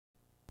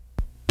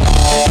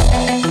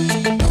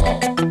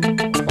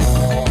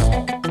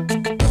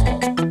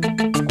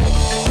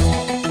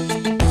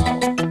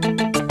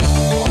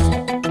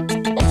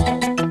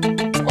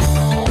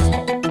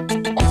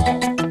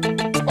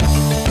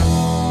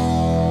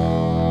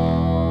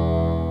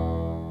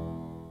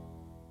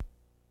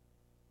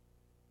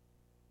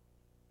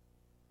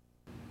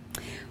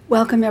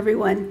Welcome,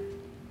 everyone.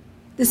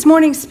 This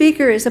morning's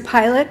speaker is a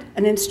pilot,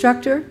 an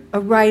instructor, a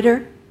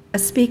writer, a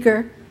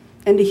speaker,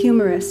 and a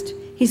humorist.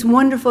 He's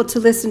wonderful to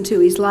listen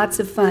to. He's lots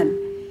of fun.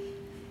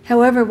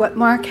 However, what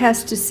Mark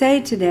has to say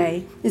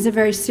today is a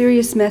very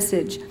serious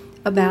message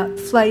about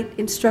flight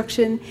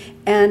instruction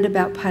and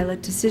about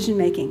pilot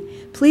decision-making.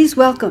 Please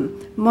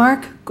welcome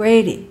Mark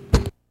Grady.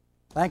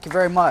 Thank you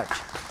very much.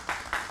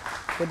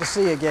 Good to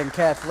see you again,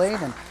 Kathleen,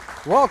 and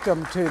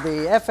welcome to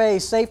the FAA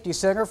Safety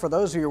Center. For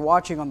those of you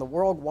watching on the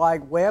World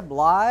Wide Web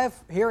live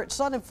here at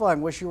Sun and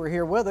Fun, wish you were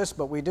here with us,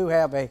 but we do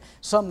have a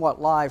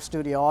somewhat live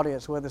studio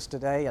audience with us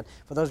today. And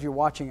for those of you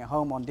watching at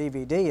home on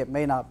DVD, it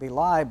may not be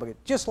live,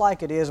 but just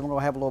like it is, we're going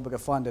to have a little bit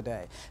of fun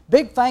today.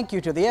 Big thank you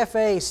to the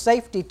FAA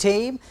Safety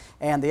Team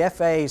and the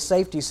FAA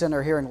Safety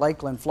Center here in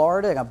Lakeland,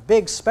 Florida, and a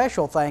big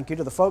special thank you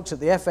to the folks at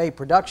the FAA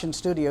Production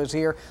Studios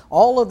here.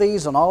 All of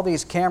these and all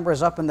these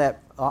cameras up in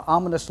that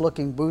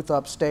ominous-looking booth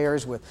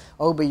upstairs with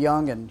Obie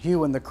Young and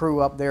Hugh and the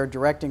crew up there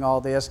directing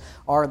all this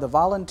are the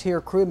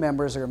volunteer crew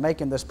members that are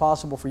making this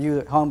possible for you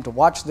at home to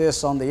watch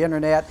this on the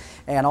internet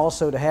and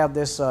also to have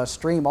this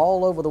stream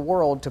all over the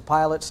world to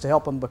pilots to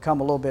help them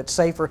become a little bit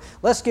safer.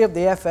 Let's give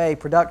the FAA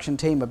production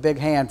team a big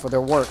hand for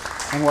their work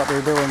and what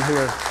they're doing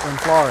here in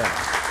Florida.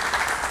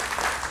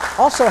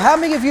 Also, how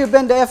many of you have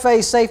been to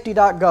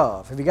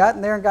faa.gov? Have you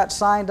gotten there and got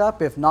signed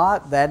up? If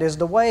not, that is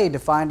the way to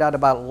find out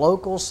about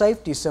local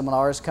safety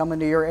seminars coming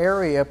to your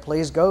area.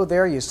 Please go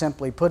there. You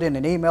simply put in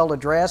an email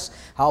address,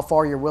 how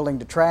far you're willing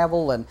to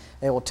travel, and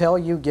they will tell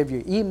you, give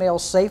you email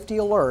safety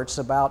alerts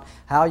about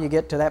how you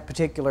get to that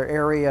particular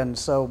area and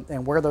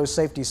where those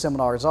safety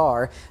seminars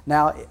are.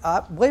 Now,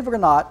 believe it or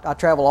not, I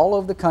travel all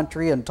over the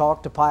country and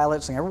talk to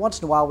pilots, and every once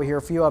in a while we hear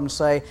a few of them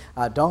say,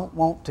 I don't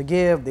want to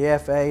give the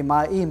FAA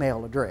my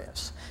email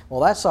address. Well,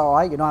 that's all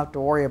right. You don't have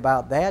to worry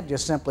about that.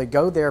 Just simply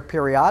go there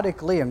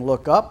periodically and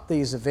look up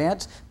these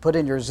events, put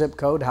in your zip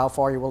code, how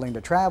far you're willing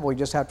to travel. You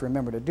just have to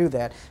remember to do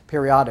that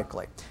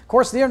periodically. Of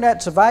course, the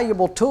Internet's a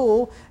valuable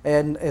tool,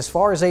 and as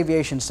far as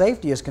aviation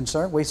safety is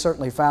concerned, we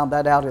certainly found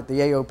that out at the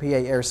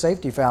AOPA Air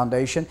Safety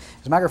Foundation.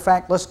 As a matter of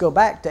fact, let's go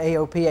back to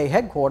AOPA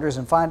headquarters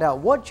and find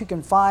out what you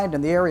can find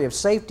in the area of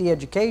safety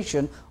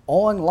education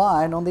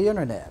online on the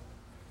Internet.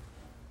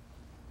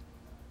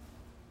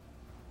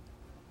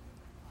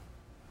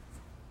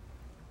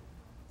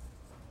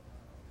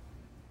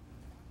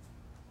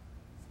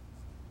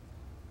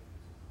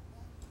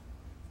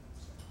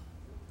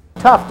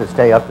 Tough to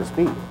stay up to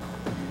speed.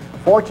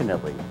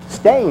 Fortunately,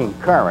 staying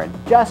current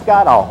just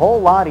got a whole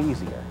lot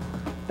easier.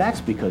 That's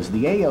because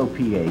the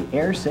AOPA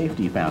Air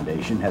Safety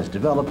Foundation has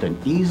developed an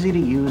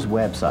easy-to-use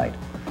website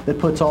that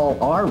puts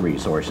all our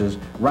resources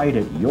right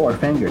at your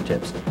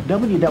fingertips.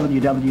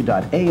 www.asf.org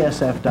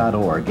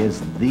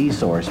is the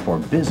source for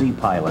busy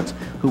pilots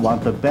who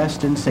want the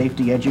best in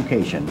safety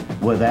education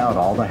without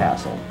all the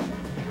hassle.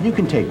 You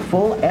can take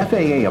full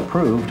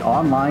FAA-approved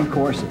online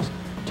courses,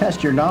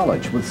 test your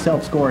knowledge with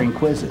self-scoring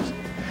quizzes,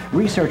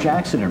 research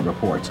accident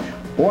reports,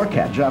 or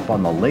catch up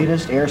on the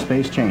latest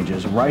airspace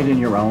changes right in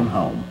your own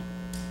home.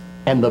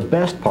 And the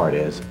best part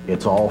is,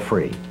 it's all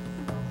free.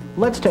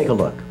 Let's take a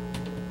look.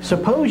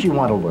 Suppose you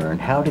want to learn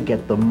how to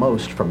get the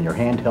most from your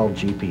handheld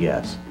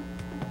GPS.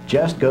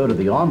 Just go to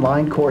the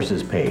online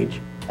courses page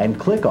and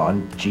click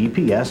on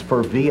GPS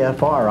for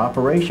VFR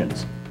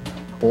operations.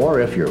 Or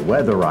if your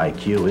weather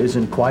IQ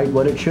isn't quite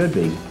what it should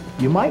be,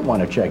 you might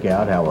want to check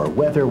out our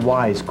Weather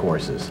Wise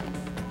courses.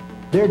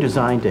 They're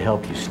designed to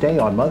help you stay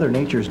on Mother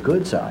Nature's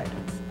good side.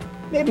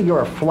 Maybe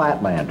you're a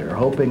flatlander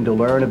hoping to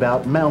learn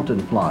about mountain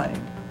flying.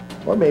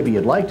 Or maybe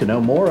you'd like to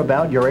know more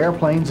about your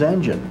airplane's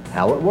engine,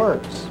 how it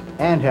works,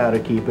 and how to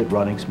keep it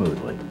running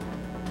smoothly.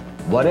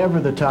 Whatever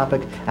the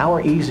topic,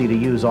 our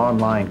easy-to-use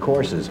online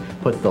courses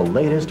put the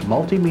latest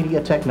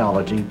multimedia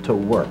technology to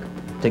work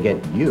to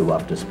get you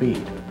up to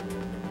speed.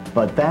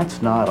 But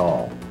that's not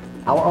all.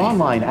 Our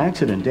online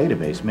accident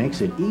database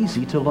makes it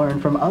easy to learn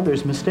from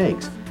others'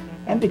 mistakes.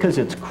 And because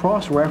it's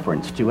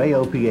cross-referenced to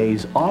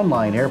AOPA's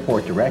online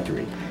airport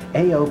directory,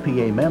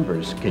 AOPA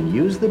members can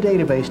use the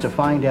database to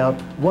find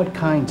out what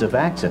kinds of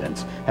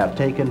accidents have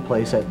taken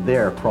place at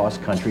their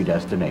cross-country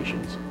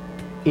destinations.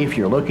 If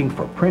you're looking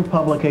for print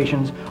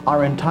publications,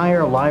 our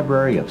entire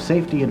library of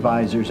safety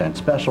advisors and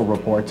special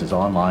reports is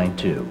online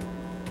too.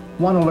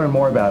 Want to learn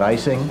more about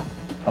icing,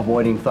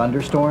 avoiding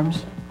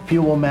thunderstorms,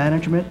 fuel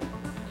management,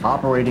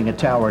 operating a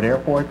tower at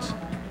airports?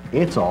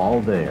 It's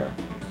all there.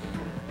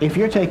 If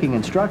you're taking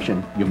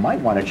instruction, you might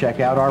want to check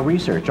out our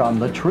research on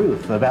the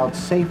truth about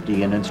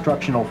safety in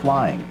instructional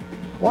flying,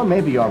 or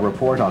maybe our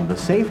report on the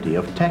safety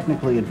of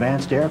technically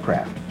advanced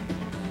aircraft.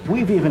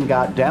 We've even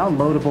got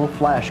downloadable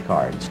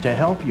flashcards to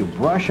help you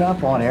brush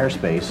up on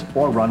airspace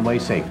or runway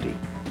safety.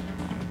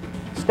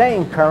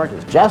 Staying current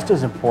is just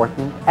as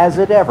important as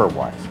it ever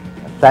was.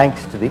 And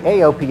thanks to the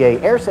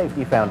AOPA Air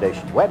Safety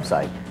Foundation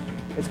website,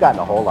 it's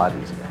gotten a whole lot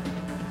easier.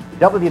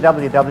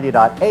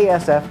 www.asf.org.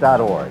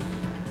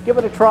 Give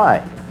it a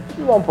try.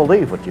 You won't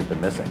believe what you've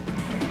been missing.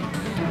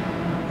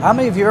 How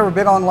many of you have ever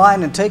been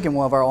online and taken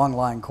one of our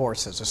online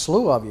courses? A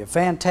slew of you.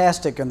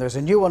 Fantastic. And there's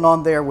a new one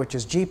on there, which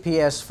is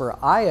GPS for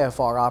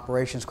IFR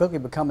operations, quickly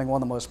becoming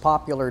one of the most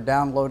popular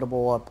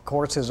downloadable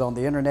courses on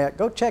the internet.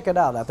 Go check it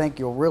out. I think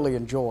you'll really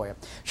enjoy it.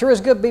 Sure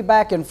is good to be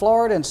back in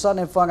Florida and sun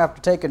and fun after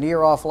taking a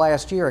year off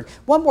last year. And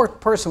one more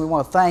person we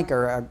want to thank,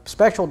 our a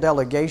special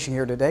delegation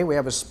here today. We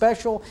have a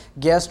special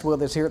guest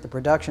with us here at the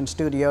production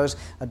studios,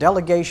 a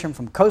delegation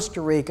from Costa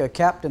Rica,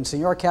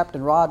 Senor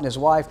Captain Rod and his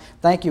wife.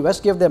 Thank you.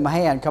 Let's give them a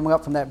hand coming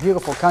up from that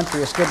beautiful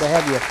country. It's good to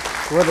have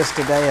you with us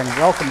today, and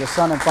welcome to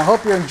Sun and Fun.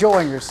 Hope you're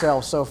enjoying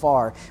yourself so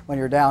far when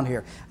you're down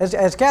here.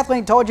 As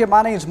Kathleen told you,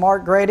 my name is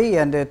Mark Grady,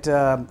 and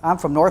I'm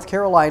from North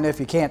Carolina, if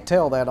you can't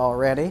tell that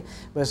already.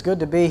 But it's good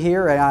to be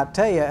here, and I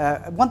tell you,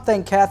 one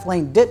thing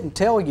Kathleen didn't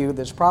tell you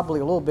that's probably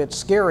a little bit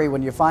scary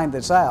when you find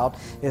this out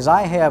is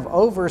I have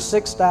over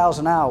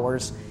 6,000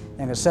 hours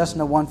in a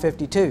Cessna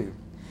 152.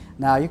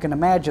 Now, you can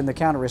imagine the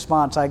kind of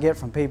response I get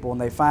from people when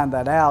they find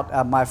that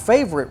out. My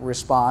favorite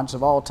response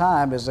of all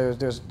time is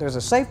there's a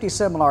safety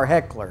seminar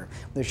heckler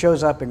that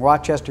shows up in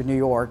Rochester, New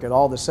York at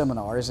all the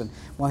seminars. And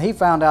when he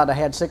found out I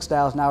had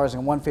 6,000 hours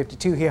in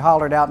 152, he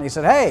hollered out and he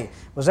said, "Hey,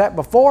 was that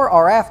before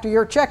or after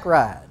your check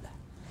ride?"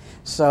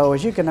 So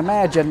as you can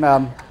imagine,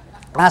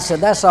 I said,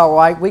 "That's all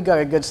right. We got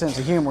a good sense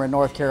of humor in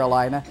North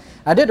Carolina."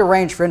 I did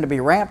arrange for him to be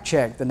ramp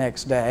checked the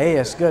next day.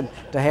 It's good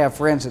to have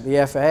friends at the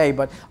FAA,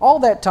 but all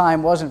that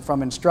time wasn't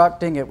from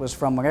instructing. It was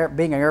from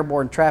being an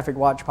airborne traffic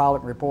watch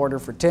pilot and reporter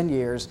for 10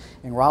 years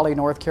in Raleigh,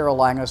 North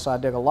Carolina. So I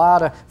did a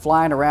lot of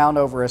flying around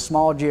over a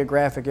small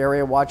geographic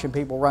area, watching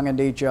people run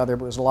into each other.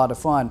 But it was a lot of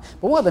fun.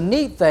 But one of the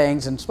neat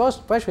things, and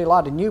especially a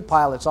lot of new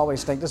pilots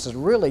always think this is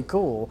really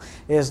cool,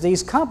 is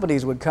these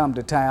companies would come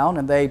to town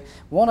and they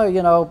want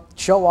to,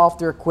 show off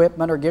their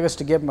equipment or give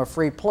them a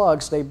free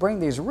plug. So they bring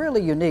these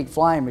really unique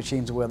flying machines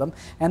with them,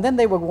 and then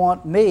they would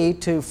want me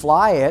to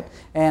fly it,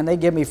 and they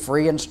give me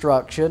free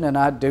instruction, and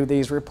I'd do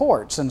these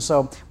reports. And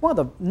so one of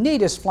the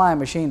neatest flying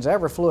machines I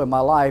ever flew in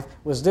my life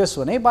was this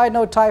one. Anybody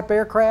know type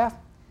aircraft?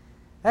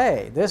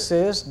 Hey, this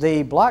is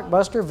the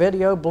Blockbuster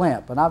Video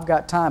Blimp, and I've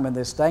got time in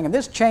this thing, and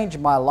this changed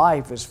my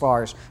life as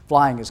far as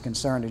flying is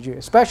concerned,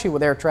 especially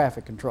with air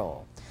traffic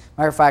control.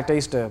 Matter of fact, I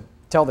used to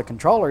tell the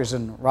controllers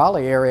in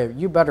Raleigh area,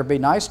 "You better be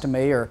nice to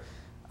me or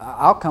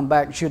I'll come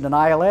back and shoot an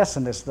ILS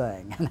in this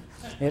thing."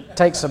 It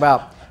takes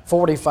about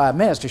 45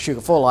 minutes to shoot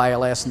a full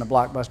ILS in the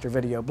Blockbuster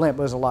Video Blimp.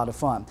 It was a lot of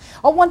fun.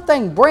 Oh, one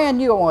thing brand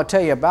new I want to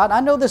tell you about. I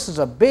know this is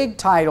a big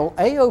title,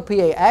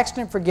 AOPA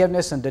Accident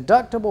Forgiveness and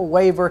Deductible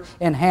Waiver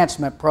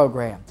Enhancement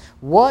Program.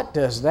 What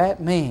does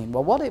that mean?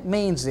 Well, what it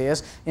means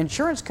is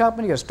insurance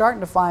companies are starting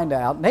to find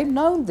out, and they've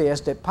known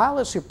this, that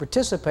pilots who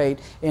participate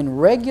in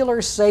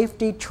regular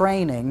safety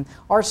training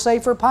are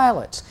safer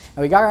pilots.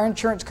 And we got our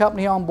insurance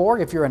company on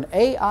board. If you're an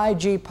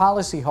AIG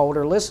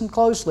policyholder, listen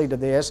closely to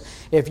this.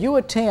 If you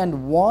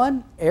attend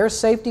one Air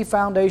Safety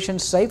Foundation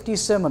safety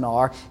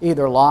seminar,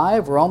 either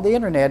live or on the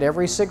internet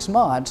every 6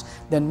 months,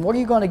 then what are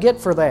you going to get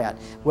for that?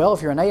 Well,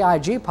 if you're an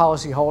AIG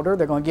policyholder,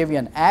 they're going to give you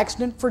an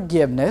accident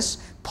forgiveness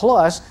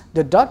plus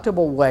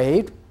deductible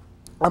waived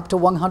up to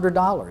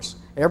 $100.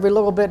 Every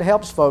little bit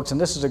helps, folks, and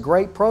this is a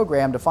great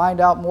program. To find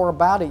out more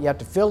about it, you have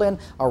to fill in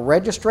a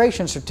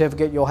registration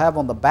certificate you'll have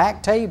on the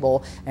back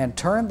table and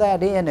turn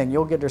that in, and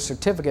you'll get a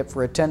certificate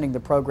for attending the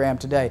program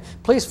today.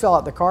 Please fill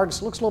out the card.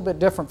 It looks a little bit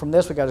different from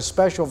this. We've got a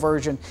special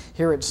version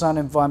here at Sun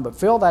and Fun, but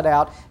fill that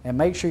out and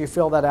make sure you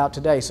fill that out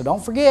today. So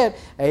don't forget,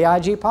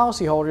 AIG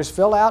policyholders,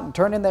 fill out and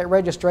turn in that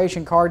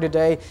registration card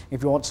today.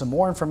 If you want some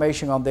more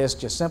information on this,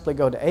 just simply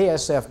go to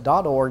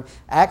asf.org,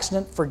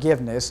 Accident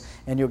Forgiveness,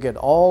 and you'll get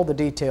all the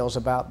details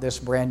about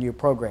this brand new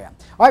program.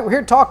 All right, we're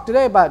here to talk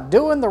today about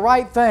doing the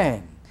right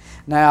thing.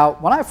 Now,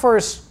 when I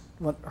first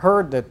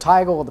heard the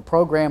title of the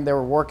program they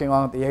were working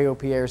on at the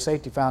AOPA Air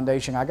Safety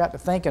Foundation, I got to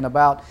thinking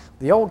about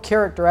the old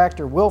character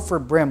actor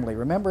Wilford Brimley.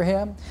 Remember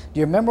him? Do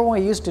you remember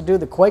when he used to do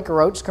the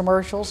Quaker Oats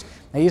commercials?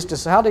 They used to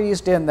say, how did he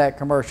used to end that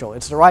commercial?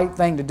 It's the right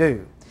thing to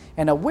do.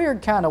 In a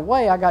weird kind of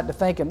way, I got to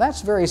thinking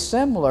that's very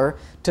similar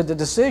to the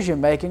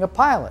decision making of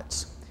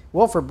pilots.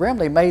 Wilford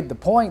Brimley made the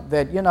point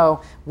that,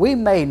 we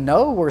may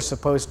know we're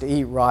supposed to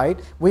eat right,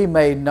 we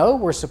may know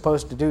we're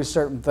supposed to do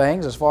certain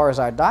things as far as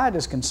our diet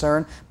is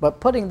concerned,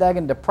 but putting that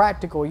into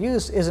practical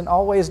use isn't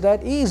always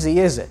that easy,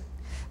 is it?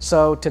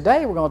 So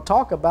today we're going to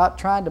talk about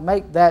trying to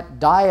make that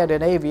diet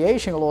in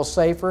aviation a little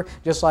safer,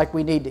 just like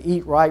we need to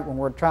eat right when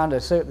we're trying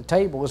to sit at the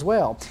table as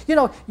well.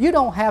 You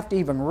don't have to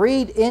even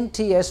read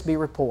NTSB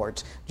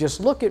reports.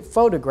 Just look at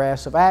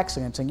photographs of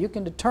accidents and you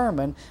can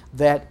determine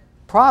that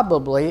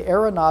probably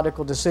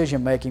aeronautical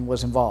decision making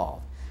was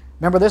involved.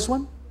 Remember this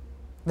one?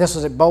 This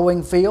is at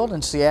Boeing Field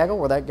in Seattle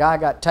where that guy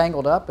got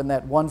tangled up in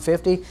that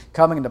 150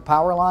 coming into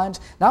power lines.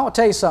 Now, I want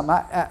to tell you something.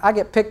 I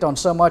get picked on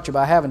so much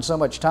about having so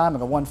much time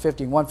in a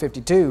 150 and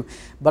 152,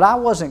 but I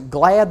wasn't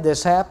glad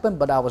this happened,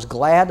 but I was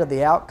glad of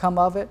the outcome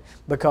of it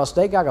because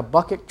they got a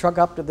bucket truck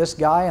up to this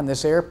guy in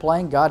this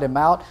airplane, got him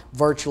out,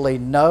 virtually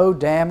no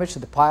damage to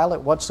the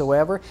pilot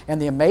whatsoever.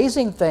 And the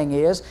amazing thing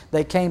is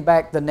they came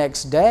back the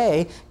next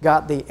day,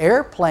 got the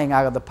airplane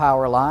out of the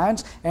power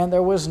lines, and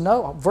there was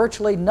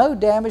virtually no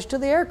damage to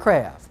the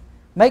aircraft.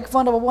 Make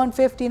fun of a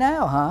 150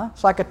 now, huh?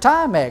 It's like a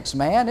Timex,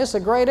 man. It's a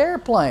great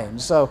airplane.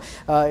 So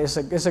it's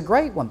a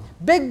great one.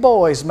 Big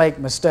boys make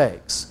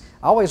mistakes.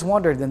 I always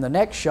wondered in the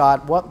next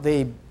shot what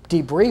the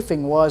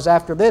debriefing was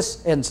after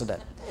this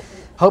incident.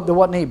 Hope there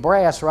wasn't any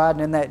brass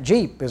riding in that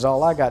Jeep is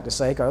all I got to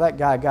say, or that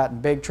guy got in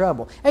big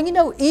trouble. And you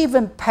know,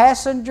 even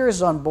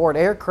passengers on board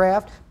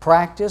aircraft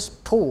practice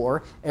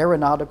poor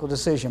aeronautical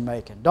decision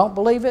making. Don't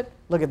believe it?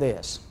 Look at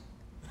this.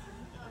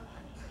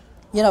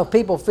 You know,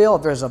 people feel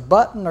if there's a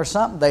button or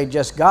something, they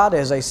just got,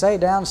 as they say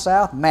down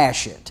south,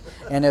 mash it.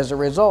 And as a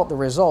result, the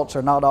results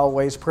are not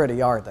always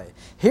pretty, are they?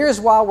 Here's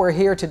why we're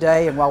here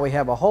today and why we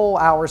have a whole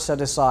hour set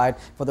aside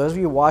for those of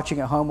you watching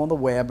at home on the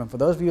web and for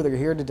those of you that are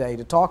here today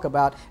to talk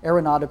about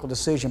aeronautical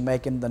decision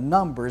making. The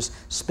numbers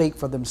speak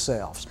for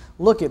themselves.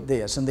 Look at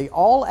this. In the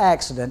all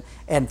accident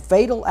and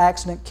fatal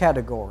accident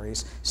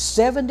categories,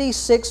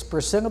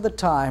 76% of the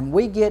time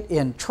we get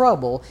in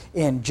trouble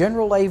in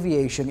general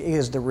aviation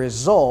is the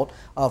result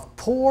of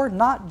poor,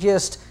 not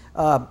just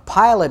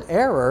pilot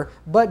error,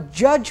 but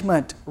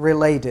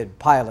judgment-related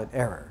pilot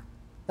error.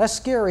 That's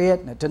scary,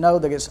 isn't it, to know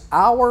that it's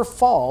our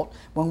fault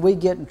when we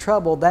get in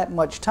trouble that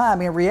much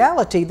time. In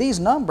reality, these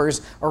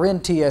numbers are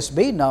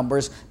NTSB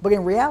numbers, but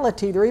in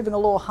reality, they're even a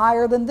little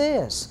higher than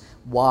this.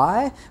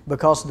 Why?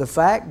 Because of the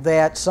fact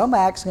that some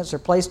accidents are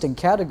placed in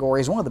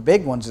categories. One of the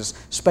big ones is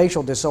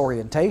spatial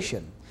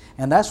disorientation.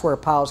 And that's where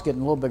pilots get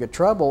in a little bit of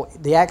trouble.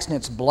 The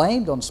accident's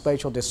blamed on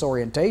spatial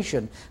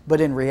disorientation, but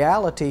in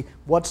reality,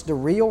 what's the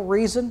real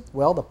reason?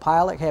 Well, the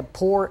pilot had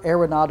poor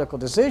aeronautical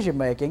decision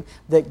making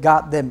that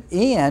got them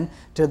in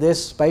to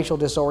this spatial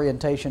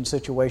disorientation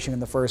situation in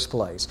the first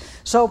place.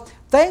 So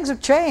things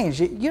have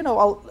changed. You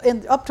know,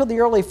 up to the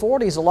early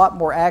 40s, a lot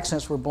more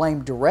accidents were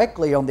blamed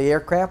directly on the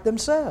aircraft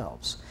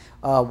themselves.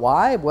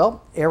 Why?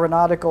 Well,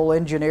 aeronautical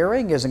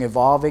engineering is an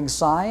evolving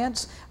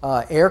science.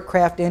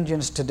 Aircraft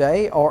engines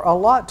today are a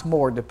lot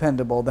more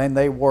dependable than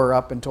they were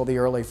up until the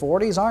early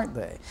 40s, aren't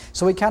they?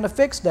 So we kind of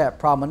fixed that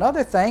problem.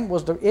 Another thing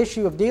was the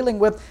issue of dealing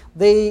with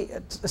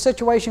the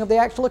situation of the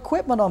actual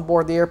equipment on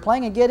board the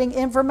airplane and getting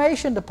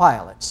information to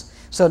pilots.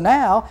 So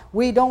now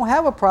we don't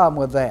have a problem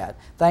with that.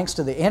 Thanks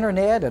to the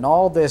internet and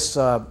all this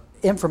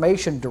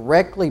information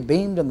directly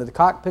beamed into the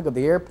cockpit of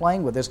the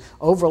airplane with this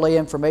overlay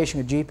information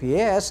of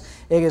GPS.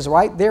 It is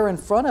right there in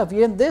front of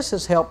you, and this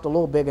has helped a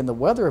little bit in the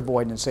weather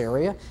avoidance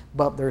area,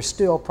 but there's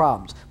still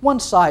problems.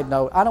 One side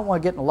note, I don't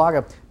want to get in a lot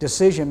of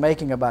decision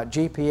making about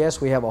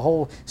GPS. We have a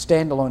whole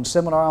standalone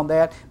seminar on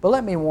that, but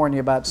let me warn you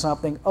about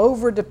something.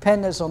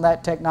 Over-dependence on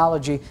that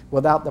technology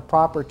without the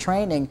proper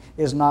training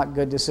is not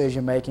good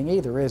decision making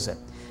either, is it?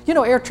 You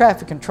know, air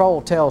traffic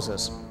control tells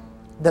us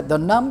that the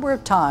number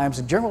of times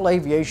a general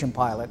aviation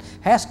pilot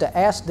has to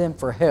ask them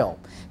for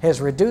help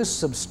has reduced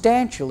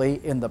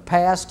substantially in the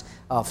past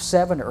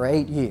 7 or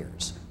 8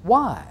 years.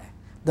 Why?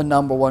 The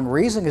number one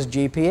reason is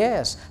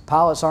GPS.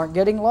 Pilots aren't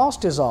getting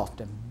lost as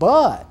often.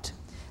 But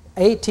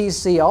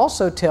ATC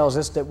also tells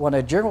us that when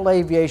a general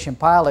aviation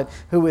pilot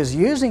who is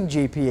using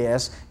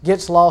GPS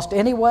gets lost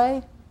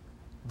anyway,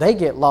 they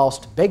get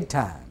lost big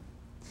time.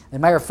 As a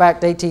matter of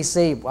fact,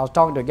 ATC, I was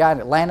talking to a guy in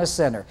Atlanta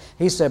Center.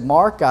 He said,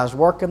 Mark, I was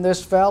working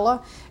this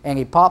fella, and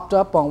he popped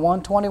up on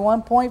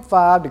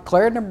 121.5,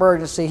 declared an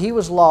emergency. He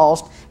was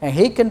lost, and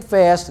he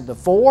confessed that the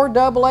 4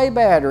 AA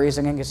batteries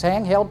in his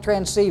handheld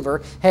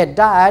transceiver had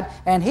died,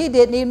 and he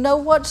didn't even know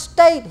what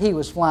state he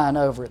was flying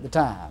over at the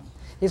time.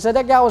 He said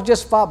that guy was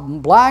just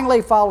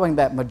blindly following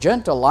that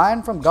magenta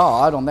line from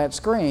God on that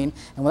screen,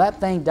 and when that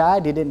thing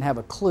died, he didn't have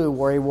a clue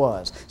where he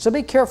was. So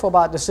be careful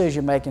about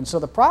decision making. So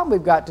the problem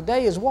we've got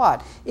today is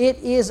what? It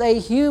is a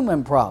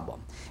human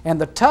problem. And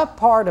the tough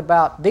part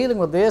about dealing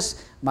with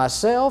this,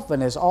 myself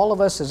and as all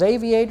of us as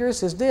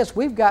aviators, is this.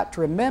 We've got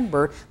to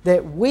remember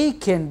that we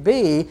can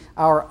be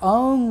our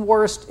own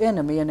worst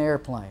enemy in an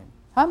airplane.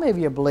 How many of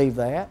you believe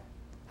that?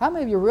 How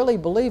many of you really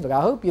believe it?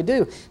 I hope you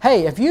do.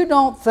 Hey, if you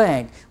don't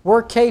think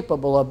we're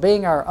capable of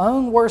being our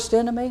own worst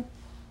enemy,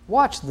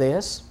 watch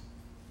this.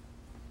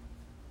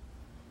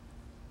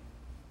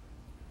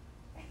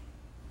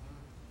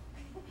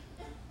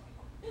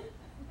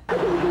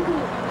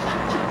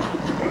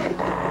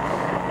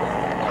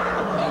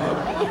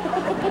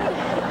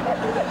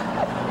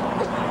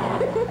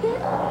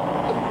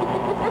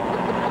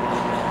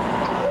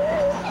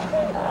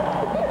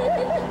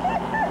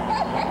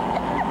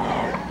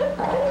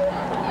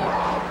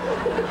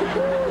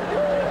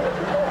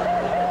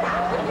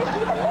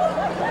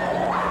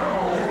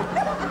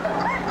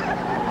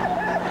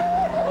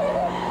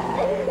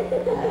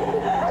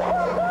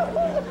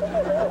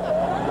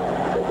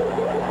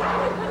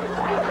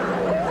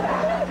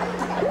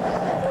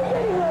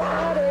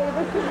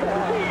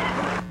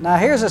 Now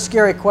here's a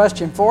scary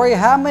question for you.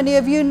 How many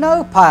of you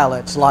know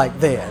pilots like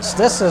this?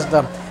 This is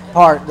the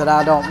part that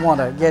I don't want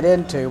to get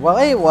into. Well,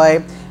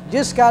 anyway,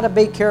 just got to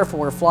be careful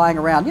when we're flying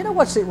around. You know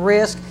what's at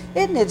risk?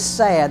 Isn't it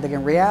sad that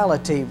in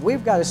reality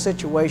we've got a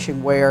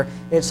situation where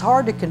it's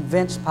hard to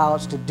convince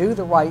pilots to do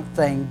the right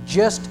thing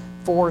just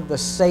for the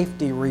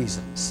safety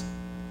reasons?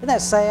 Isn't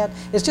that sad?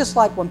 It's just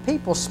like when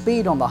people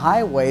speed on the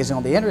highways and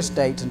on the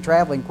interstates and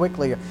traveling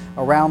quickly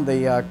around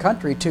the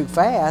country too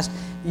fast,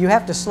 you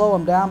have to slow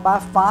them down by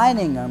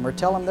fining them or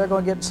tell them they're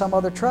going to get in some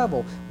other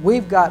trouble.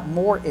 We've got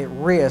more at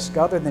risk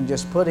other than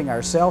just putting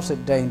ourselves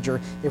at danger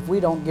if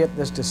we don't get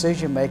this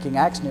decision-making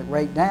accident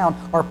rate down,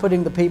 or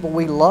putting the people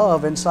we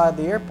love inside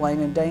the airplane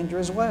in danger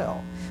as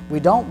well. We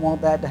don't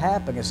want that to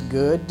happen. It's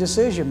good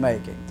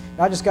decision-making.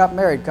 I just got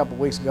married a couple of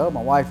weeks ago.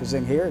 My wife is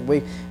in here.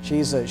 And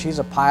she's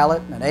a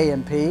pilot and an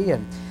A&P,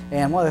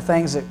 and one of the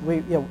things that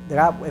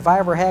if I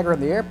ever had her in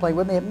the airplane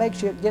with me, it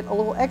makes you get a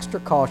little extra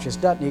cautious,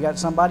 doesn't it? You got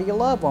somebody you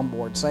love on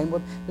board. Same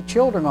with the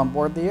children on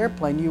board the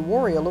airplane. You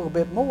worry a little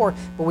bit more,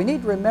 but we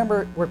need to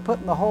remember we're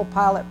putting the whole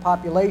pilot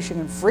population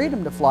in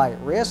freedom to fly at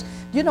risk.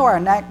 You know, our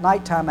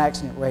nighttime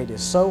accident rate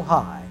is so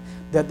high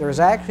that there's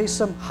actually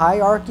some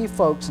hierarchy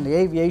folks in the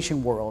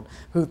aviation world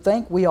who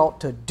think we ought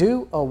to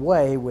do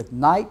away with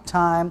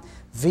nighttime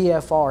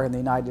VFR in the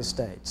United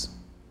States.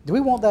 Do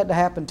we want that to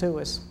happen to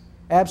us?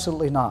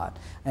 Absolutely not.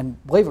 And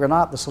believe it or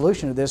not, the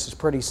solution to this is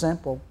pretty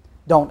simple.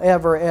 Don't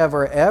ever,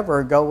 ever,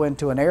 ever go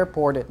into an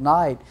airport at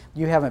night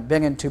you haven't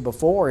been into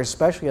before,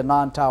 especially a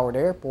non-towered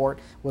airport,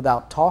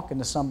 without talking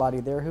to somebody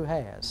there who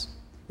has.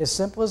 As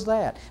simple as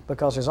that,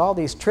 because there's all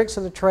these tricks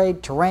of the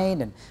trade,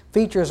 terrain, and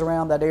features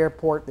around that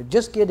airport that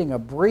just getting a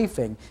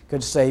briefing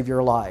could save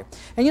your life.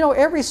 And you know,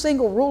 every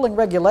single rule and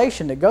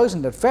regulation that goes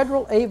into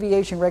federal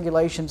aviation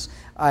regulations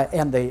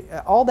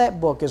all that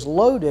book is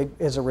loaded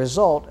as a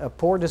result of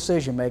poor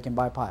decision making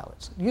by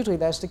pilots. Usually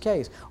that's the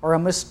case. Or a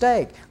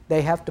mistake.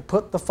 They have to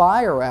put the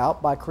fire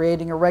out by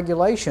creating a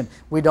regulation.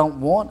 We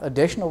don't want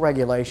additional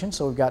regulation,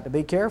 so we've got to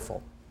be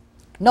careful.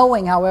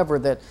 Knowing, however,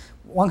 that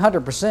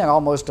 100%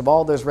 almost of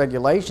all those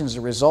regulations are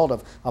a result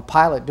of a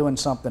pilot doing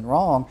something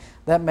wrong,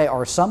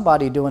 or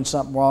somebody doing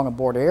something wrong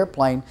aboard an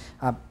airplane.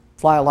 I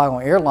fly along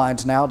on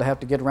airlines now to have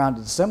to get around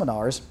to the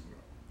seminars.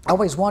 I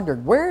always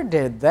wondered, where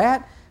did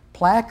that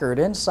placard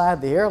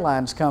inside the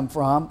airlines come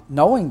from,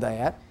 knowing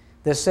that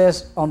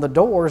says on the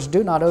doors,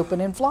 "Do not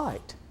open in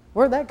flight"?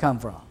 Where'd that come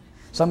from?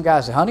 Some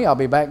guys say, "Honey, I'll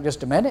be back in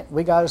just a minute.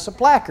 We got us a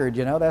placard,"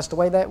 you know, that's the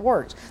way that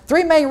works.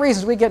 3 main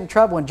reasons we get in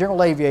trouble in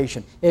general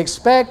aviation.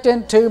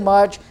 Expecting too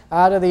much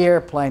out of the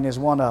airplane is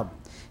one of them.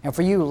 And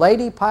for you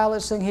lady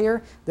pilots in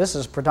here, this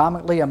is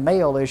predominantly a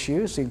male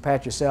issue, so you can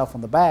pat yourself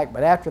on the back.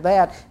 But after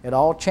that, it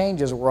all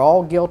changes. We're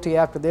all guilty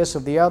after this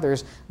of the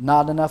others.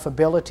 Not enough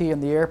ability in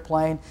the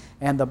airplane.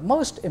 And the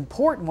most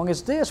important one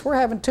is this: we're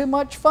having too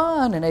much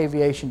fun in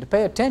aviation to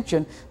pay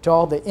attention to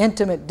all the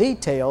intimate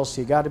details,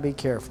 so you got to be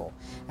careful.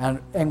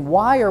 And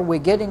why are we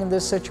getting in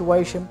this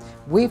situation?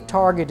 We've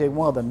targeted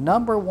one of the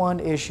 #1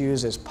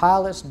 issues is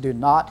pilots do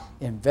not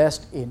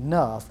invest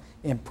enough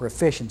in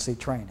proficiency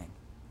training.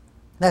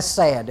 That's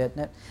sad, isn't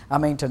it? I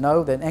mean, to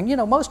know that, and you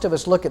know, most of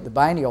us look at the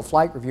biennial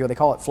flight review, they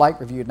call it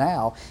flight review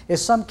now, is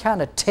some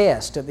kind of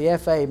test that the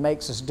FAA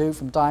makes us do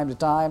from time to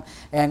time,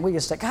 and we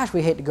just say, gosh,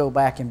 we hate to go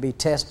back and be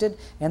tested,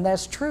 and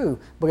that's true.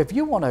 But if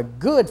you want a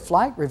good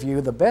flight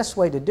review, the best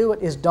way to do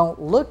it is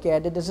don't look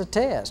at it as a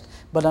test,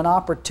 but an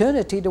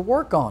opportunity to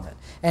work on it.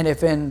 And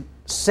if in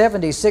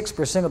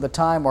 76% of the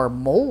time or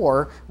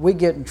more we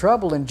get in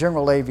trouble in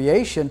general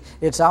aviation,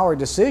 it's our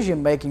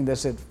decision making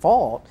that's at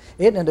fault.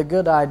 Isn't it a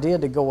good idea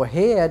to go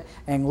ahead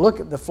and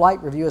look at the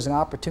flight review as an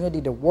opportunity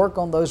to work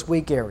on those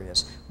weak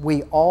areas?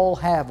 We all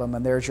have them,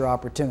 and there's your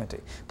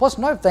opportunity. Plus,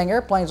 another thing,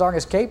 airplanes aren't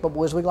as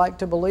capable as we like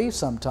to believe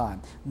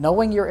sometimes.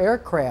 Knowing your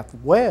aircraft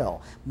well.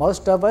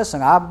 Most of us,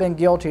 and I've been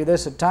guilty of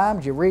this at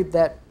times, you read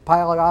that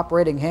pilot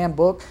operating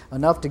handbook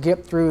enough to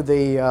get through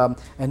the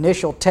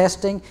initial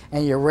testing,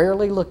 and you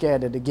rarely look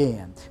at it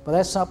again. But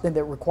that's something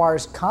that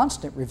requires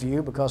constant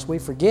review, because we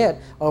forget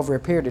over a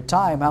period of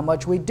time how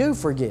much we do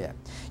forget.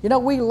 You know,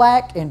 we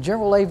lack in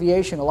general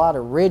aviation a lot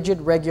of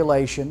rigid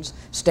regulations,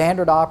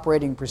 standard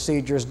operating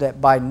procedures that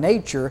by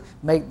nature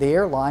make the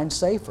airline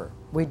safer.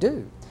 We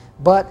do.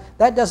 But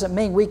that doesn't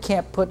mean we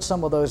can't put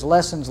some of those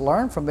lessons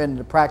learned from it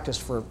into practice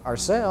for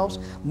ourselves.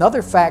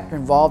 Another factor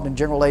involved in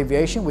general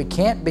aviation, we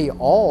can't be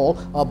all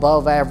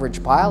above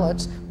average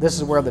pilots. This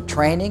is where the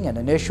training and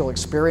initial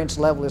experience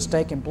level is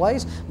taking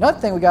place. Another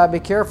thing we got to be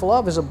careful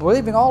of is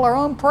believing all our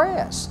own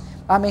press.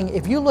 I mean,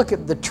 if you look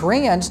at the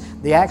trends,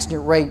 the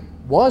accident rate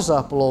was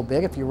up a little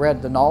bit if you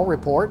read the Null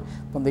report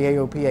from the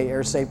AOPA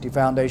Air Safety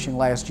Foundation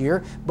last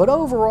year, but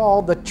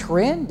overall the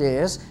trend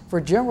is for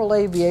general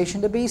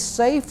aviation to be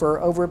safer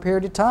over a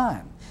period of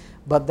time.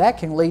 But that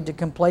can lead to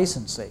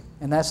complacency,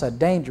 and that's a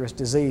dangerous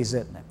disease,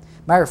 isn't it?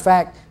 Matter of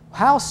fact,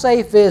 how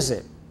safe is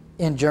it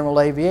in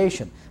general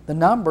aviation? The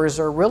numbers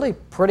are really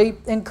pretty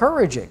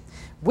encouraging.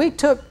 We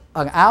took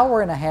an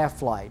hour-and-a-half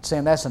flight,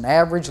 saying that's an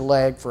average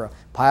leg for a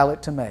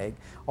pilot to make,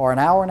 or an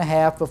hour and a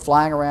half of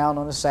flying around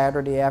on a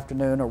Saturday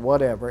afternoon or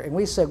whatever, and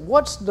we said,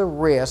 what's the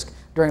risk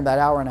during that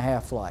hour and a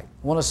half flight?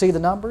 Want to see the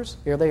numbers?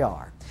 Here they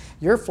are.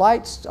 Your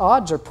flight's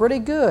odds are pretty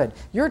good.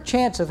 Your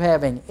chance of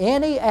having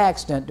any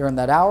accident during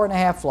that hour and a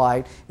half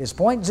flight is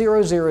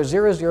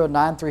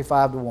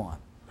 0.0000935 to 1.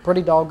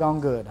 Pretty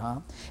doggone good,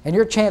 huh? And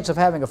your chance of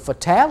having a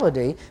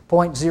fatality,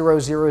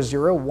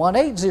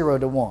 0.000180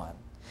 to 1.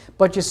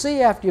 But you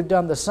see, after you've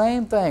done the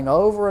same thing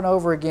over and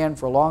over again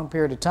for a long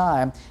period of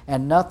time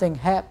and nothing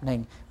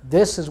happening,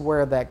 this is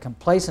where that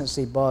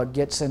complacency bug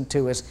gets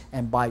into us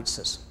and bites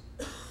us.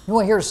 You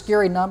want to hear a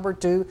scary number,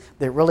 too,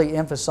 that really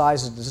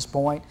emphasizes this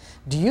point?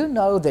 Do you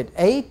know that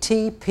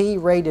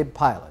ATP-rated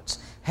pilots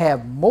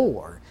have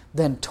more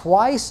than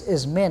twice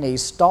as many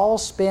stall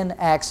spin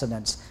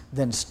accidents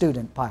than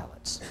student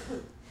pilots?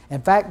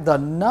 In fact, the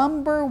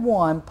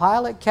 #1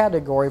 pilot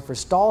category for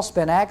stall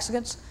spin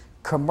accidents,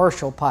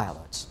 commercial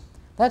pilots.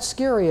 That's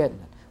scary, isn't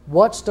it?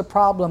 What's the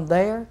problem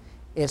there?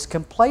 It's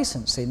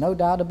complacency, no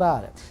doubt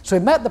about it. So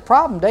we met the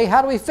problem today.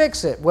 How do we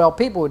fix it? Well,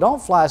 people who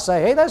don't fly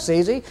say, hey, that's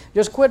easy,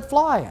 just quit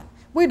flying.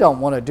 We don't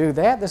want to do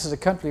that. This is a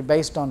country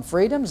based on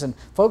freedoms, and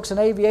folks in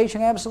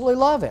aviation absolutely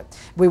love it.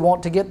 We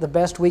want to get the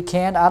best we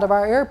can out of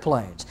our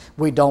airplanes.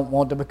 We don't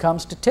want to become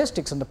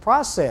statistics in the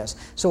process.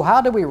 So how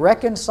do we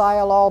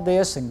reconcile all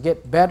this and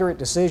get better at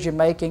decision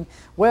making?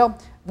 Well,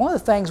 one of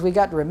the things we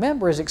got to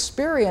remember is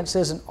experience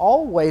isn't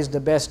always the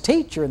best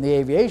teacher in the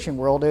aviation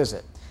world, is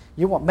it?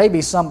 You want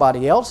maybe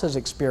somebody else's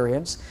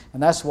experience,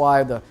 and that's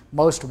why the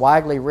most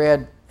widely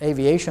read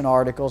aviation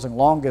articles and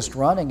longest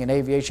running in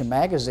aviation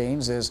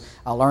magazines is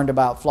I learned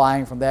about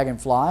flying from Egg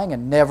and Flying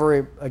and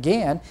never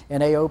again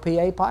in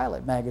AOPA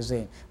Pilot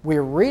magazine.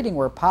 We're reading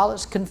where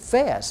pilots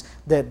confess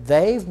that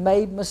they've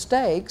made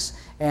mistakes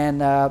and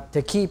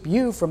to keep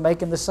you from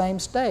making the same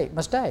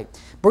mistake.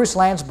 Bruce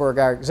Landsberg,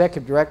 our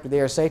executive director of the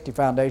Air Safety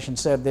Foundation,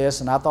 said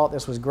this, and I thought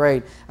this was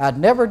great. I'd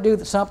never do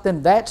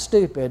something that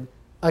stupid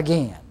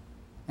again.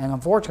 And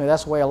unfortunately,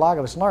 that's the way a lot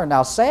of us learn.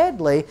 Now,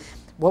 sadly,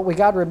 what we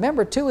got to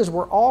remember, too, is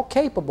we're all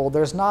capable.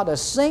 There's not a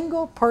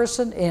single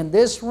person in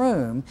this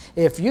room,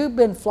 if you've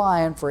been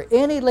flying for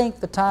any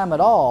length of time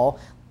at all,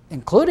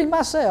 including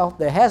myself,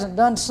 that hasn't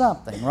done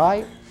something,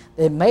 right?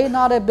 It may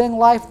not have been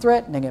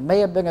life-threatening. It may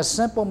have been a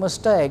simple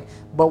mistake,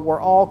 but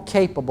we're all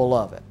capable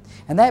of it.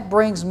 And that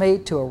brings me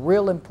to a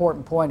real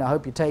important point I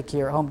hope you take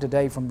here home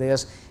today from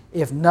this,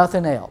 if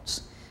nothing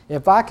else.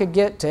 If I could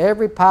get to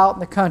every pilot in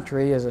the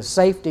country as a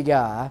safety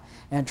guy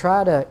and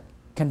try to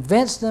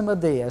convince them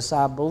of this,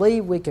 I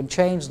believe we can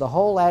change the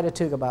whole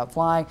attitude about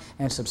flying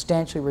and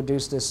substantially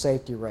reduce this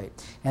safety rate.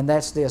 And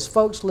that's this.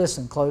 Folks,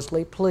 listen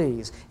closely,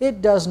 please.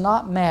 It does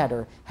not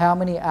matter how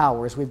many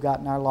hours we've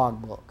got in our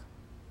logbook.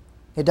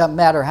 It doesn't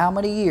matter how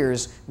many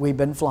years we've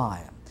been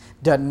flying.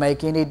 Doesn't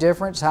make any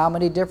difference how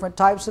many different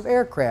types of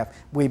aircraft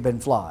we've been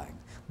flying.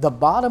 The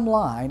bottom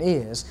line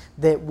is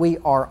that we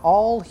are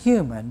all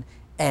human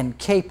and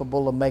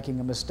capable of making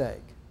a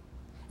mistake.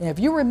 And if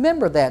you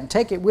remember that and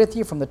take it with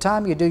you from the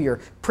time you do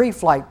your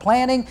pre-flight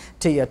planning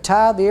till you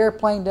tie the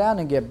airplane down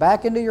and get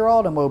back into your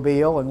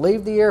automobile and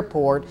leave the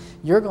airport,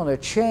 you're going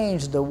to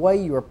change the way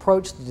you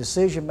approach the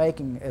decision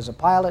making as a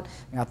pilot,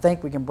 and I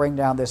think we can bring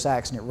down this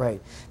accident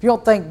rate. If you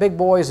don't think big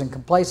boys and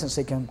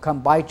complacency can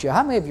come bite you,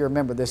 how many of you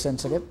remember this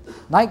incident?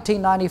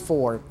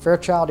 1994,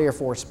 Fairchild Air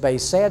Force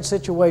Base, sad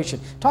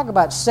situation. Talk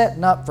about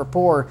setting up for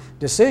poor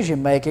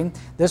decision making.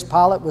 This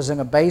pilot was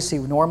in a base he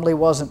normally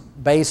wasn't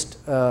based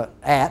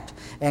at,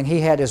 and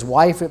he had his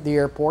wife at the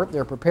airport.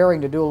 They're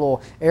preparing to do a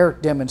little air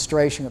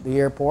demonstration at the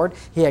airport.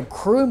 He had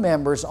crew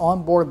members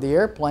on board the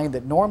airplane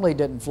that normally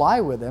didn't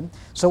fly with him.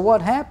 So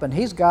what happened?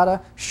 He's got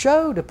a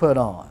show to put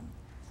on.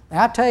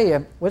 Now I tell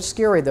you, what's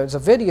scary, there's a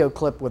video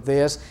clip with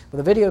this, but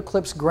the video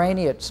clip's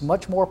grainy. It's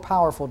much more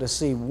powerful to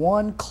see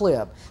one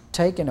clip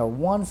taken or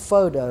one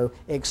photo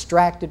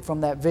extracted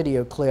from that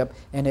video clip,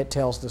 and it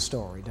tells the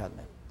story, doesn't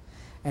it?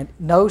 And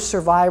no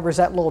survivors.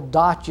 That little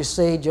dot you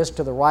see just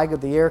to the right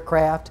of the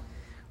aircraft,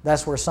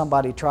 that's where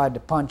somebody tried to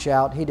punch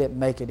out. He didn't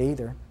make it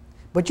either.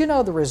 But you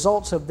know the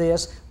results of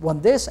this?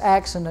 When this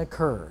accident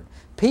occurred,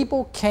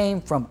 people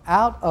came from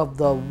out of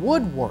the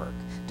woodwork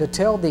to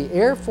tell the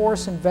Air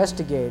Force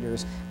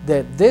investigators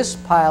that this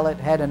pilot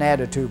had an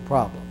attitude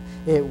problem.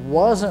 It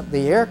wasn't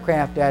the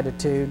aircraft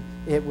attitude,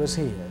 it was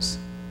his.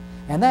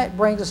 And that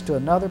brings us to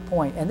another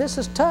point. And this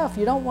is tough.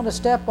 You don't want to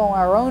step on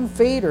our own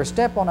feet or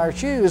step on our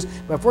shoes,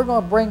 but if we're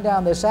going to bring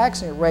down this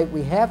accident rate,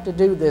 we have to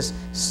do this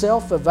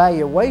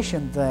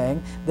self-evaluation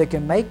thing that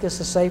can make us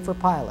a safer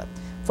pilot.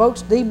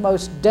 Folks, the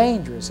most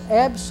dangerous,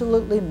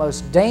 absolutely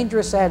most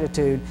dangerous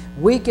attitude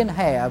we can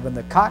have in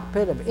the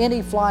cockpit of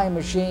any flying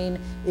machine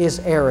is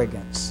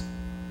arrogance.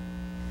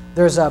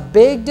 There's a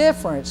big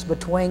difference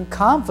between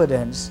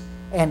confidence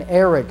and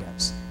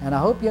arrogance. And I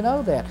hope you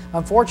know that.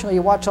 Unfortunately,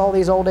 you watch all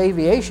these old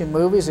aviation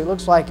movies, it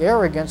looks like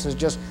arrogance is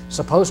just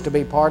supposed to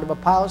be part of a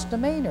pilot's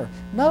demeanor.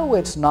 No,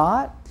 it's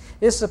not.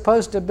 It's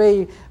supposed to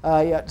be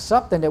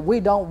something that we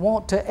don't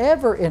want to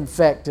ever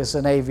infect us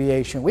in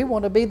aviation. We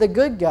want to be the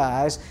good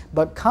guys,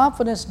 but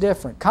confidence is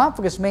different.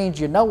 Confidence means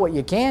you know what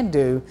you can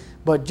do,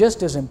 but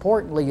just as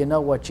importantly, you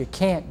know what you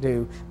can't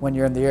do when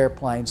you're in the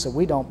airplane so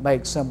we don't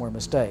make similar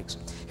mistakes.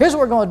 Here's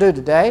what we're going to do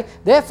today.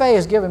 The FAA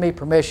has given me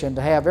permission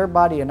to have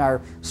everybody in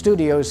our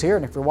studios here,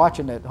 and if you're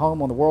watching at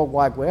home on the World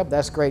Wide Web,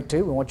 that's great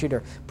too. We want you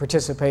to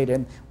participate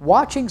in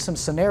watching some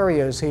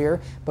scenarios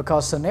here,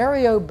 because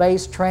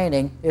scenario-based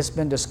training, it's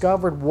been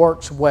discovered,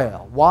 works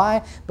well.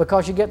 Why?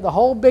 Because you get the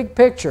whole big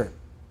picture.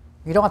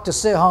 You don't have to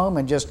sit home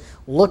and just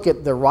look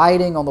at the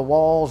writing on the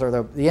walls or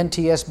the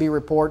NTSB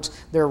reports.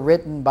 They're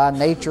written by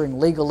nature and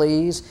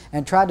legalese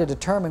and try to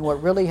determine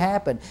what really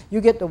happened.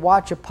 You get to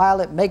watch a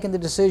pilot making the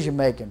decision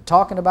making,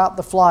 talking about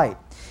the flight.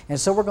 And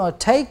so we're going to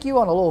take you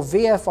on a little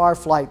VFR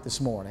flight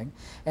this morning,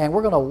 and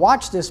we're going to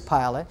watch this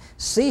pilot,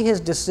 see his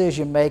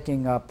decision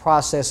making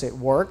process at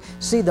work,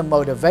 see the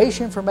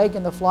motivation for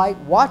making the flight,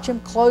 watch him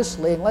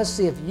closely, and let's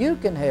see if you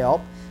can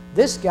help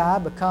this guy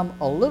become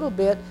a little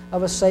bit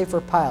of a safer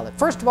pilot.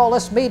 First of all,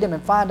 let's meet him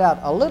and find out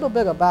a little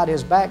bit about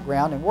his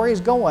background and where he's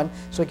going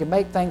so he can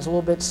make things a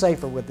little bit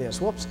safer with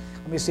this. Whoops,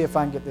 let me see if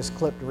I can get this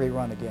clip to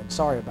rerun again.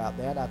 Sorry about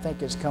that. I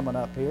think it's coming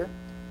up here.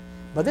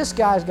 But this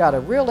guy's got a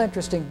real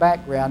interesting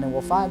background, and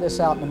we'll find this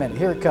out in a minute.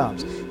 Here it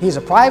comes. He's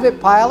a private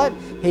pilot.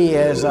 He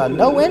has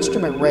no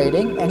instrument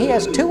rating, and he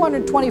has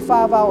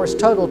 225 hours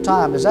total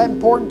time. Is that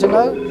important to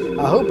know?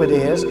 I hope it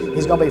is.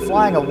 He's going to be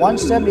flying a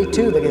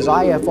 172 that is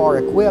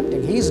IFR equipped,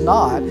 and he's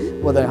not,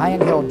 with a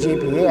handheld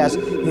GPS.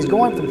 He's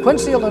going from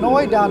Quincy,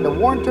 Illinois down to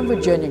Warrenton,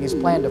 Virginia. He's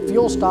planned a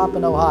fuel stop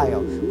in Ohio.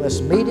 Let's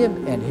meet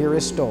him and hear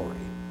his story.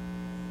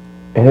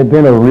 It had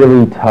been a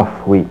really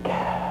tough week.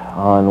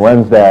 On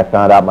Wednesday, I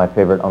found out my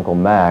favorite Uncle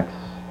Max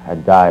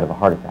had died of a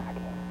heart attack.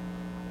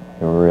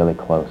 We were really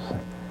close.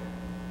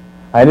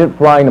 I ended up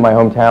flying to my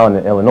hometown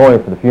in Illinois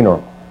for the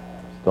funeral.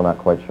 Still not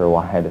quite sure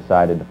why I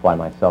decided to fly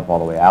myself all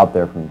the way out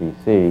there from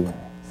D.C.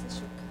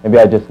 Maybe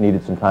I just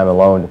needed some time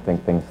alone to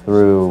think things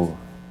through.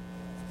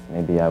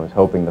 Maybe I was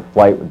hoping the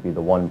flight would be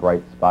the one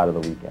bright spot of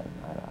the weekend.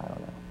 I don't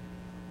know.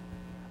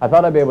 I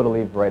thought I'd be able to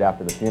leave right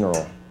after the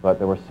funeral, but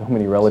there were so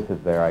many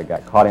relatives there. I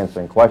got caught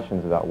answering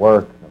questions about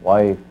work, the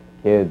wife,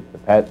 kids, the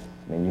pets,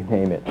 I mean, you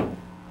name it.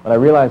 When I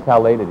realized how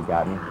late it had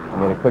gotten, I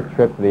made a quick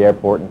trip to the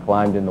airport and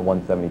climbed in the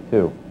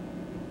 172.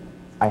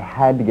 I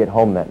had to get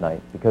home that night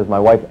because my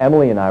wife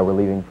Emily and I were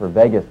leaving for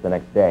Vegas the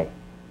next day.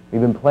 We've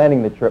been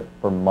planning the trip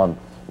for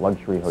months.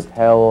 Luxury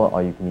hotel,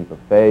 all-you-can-eat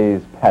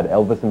buffets, Pat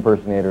Elvis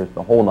impersonators,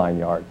 the whole 9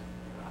 yards.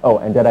 Oh,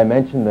 and did I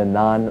mention the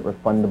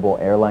non-refundable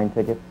airline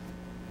tickets?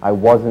 I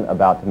wasn't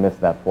about to miss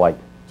that flight.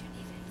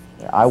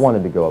 I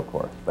wanted to go, of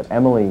course, but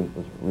Emily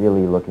was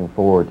really looking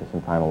forward to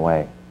some time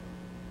away.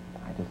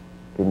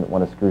 Didn't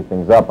want to screw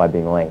things up by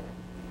being late.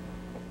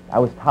 I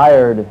was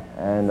tired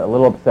and a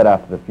little upset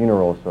after the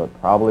funeral, so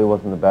it probably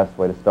wasn't the best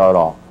way to start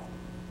off.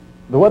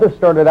 The weather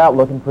started out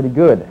looking pretty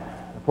good.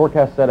 The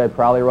forecast said I'd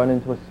probably run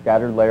into a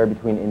scattered layer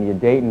between India and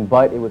Dayton,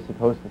 but it was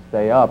supposed to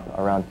stay up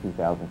around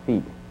 2,000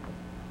 feet.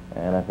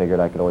 And I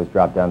figured I could always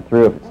drop down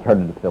through if it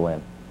started to fill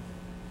in.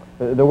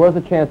 There was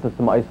a chance of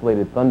some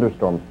isolated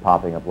thunderstorms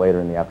popping up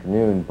later in the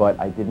afternoon, but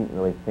I didn't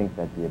really think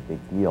that'd be a big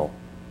deal.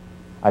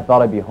 I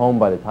thought I'd be home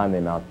by the time they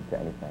amounted to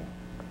anything.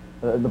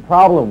 The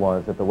problem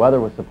was that the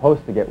weather was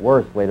supposed to get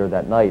worse later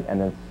that night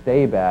and then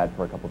stay bad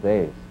for a couple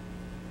days.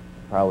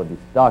 I'd probably be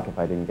stuck if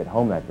I didn't get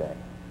home that day.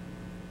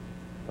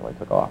 So I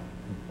took off.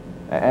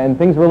 And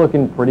things were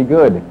looking pretty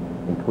good.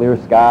 In clear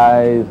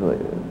skies,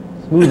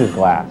 smooth as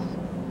glass.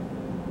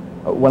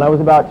 When I was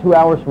about 2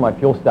 hours from my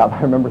fuel stop,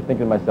 I remember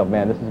thinking to myself,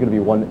 man, this is going to be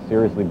one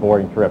seriously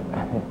boring trip.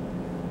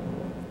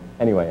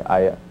 Anyway,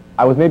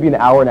 I was maybe an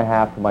hour and a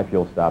half from my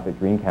fuel stop at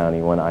Greene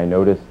County when I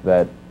noticed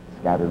that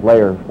scattered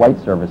layer flight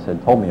service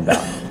had told me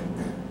about.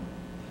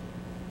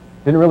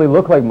 Didn't really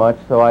look like much,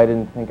 so I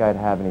didn't think I'd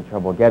have any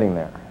trouble getting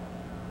there.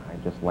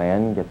 I'd just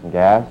land, get some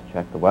gas,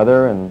 check the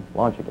weather, and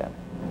launch again.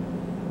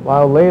 A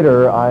while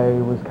later, I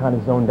was kind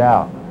of zoned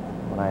out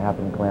when I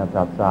happened to glance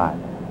outside.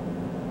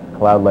 The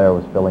cloud layer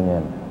was filling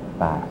in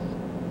fast.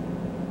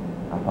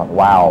 I thought,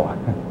 wow,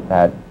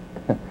 that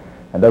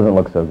doesn't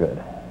look so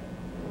good.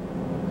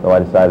 So I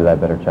decided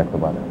I'd better check the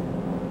weather.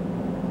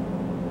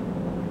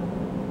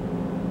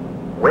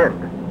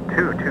 Wind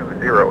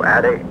 220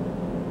 at 8.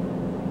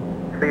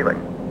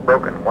 Ceiling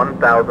broken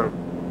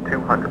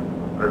 1,200.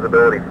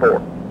 Visibility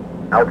 4.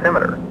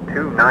 Altimeter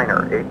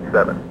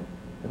 2987.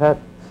 That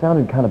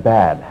sounded kind of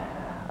bad.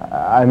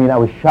 I mean, I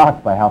was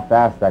shocked by how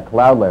fast that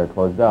cloud layer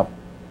closed up.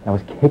 I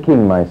was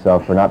kicking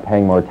myself for not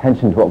paying more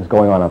attention to what was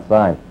going on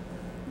outside.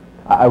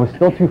 I was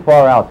still too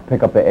far out to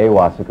pick up the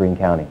AWAS at Greene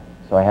County,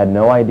 so I had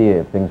no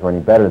idea if things were any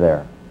better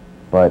there,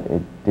 but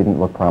it didn't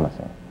look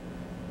promising.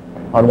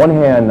 On one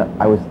hand,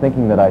 I was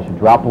thinking that I should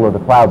drop below the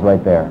clouds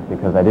right there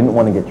because I didn't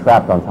want to get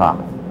trapped on top.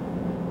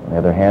 On the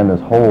other hand,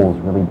 those holes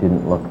really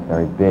didn't look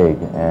very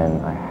big,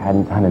 and I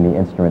hadn't done any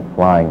instrument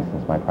flying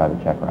since my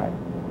private check ride.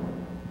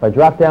 If I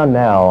dropped down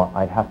now,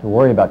 I'd have to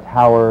worry about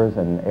towers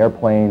and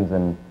airplanes,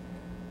 and,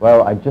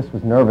 well, I just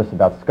was nervous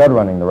about scud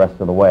running the rest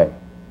of the way.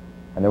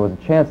 And there was a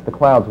chance the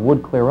clouds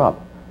would clear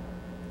up.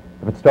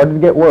 If it started to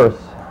get worse,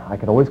 I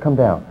could always come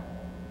down.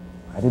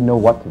 I didn't know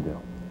what to do.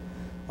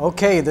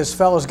 Okay, this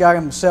fellow's got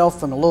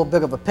himself in a little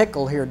bit of a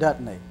pickle here,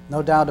 doesn't he?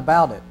 No doubt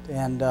about it.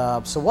 And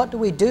so what do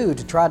we do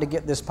to try to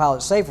get this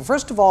pilot safer?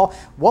 First of all,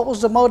 what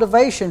was the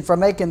motivation for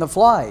making the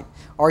flight?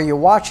 Are you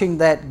watching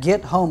that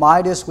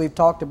get-home-itis we've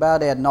talked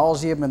about ad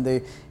nauseum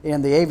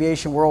in the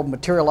aviation world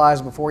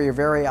materialize before your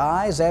very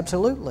eyes?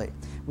 Absolutely.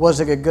 Was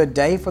it a good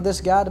day for this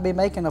guy to be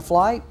making a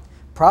flight?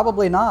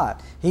 Probably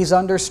not. He's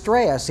under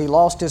stress. He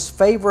lost his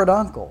favorite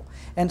uncle.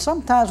 And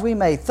sometimes we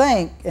may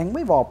think, and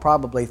we've all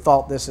probably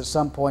thought this at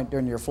some point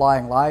during your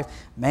flying life,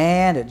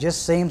 man, it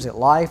just seems that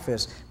life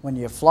is, when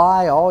you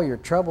fly, all your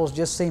troubles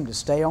just seem to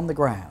stay on the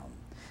ground.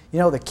 You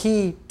know, the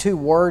key two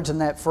words in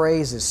that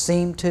phrase is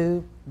seem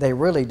to. They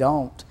really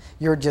don't.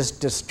 You're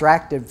just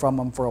distracted from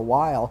them for a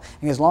while.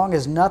 And as long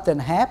as nothing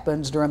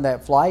happens during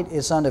that flight,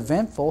 it's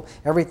uneventful,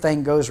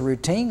 everything goes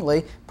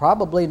routinely,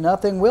 probably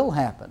nothing will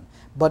happen.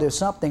 But if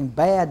something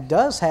bad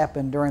does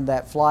happen during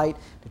that flight,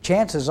 the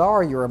chances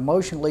are you're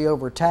emotionally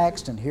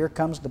overtaxed, and here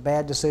comes the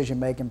bad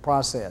decision-making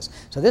process.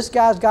 So this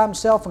guy's got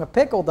himself in a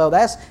pickle, though.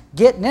 That's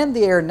getting in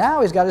the air.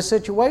 Now he's got a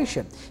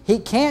situation. He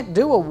can't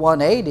do a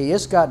 180.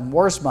 It's gotten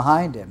worse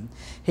behind him.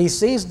 He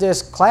sees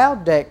this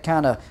cloud deck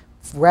kind of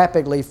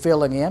rapidly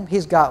filling in.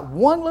 He's got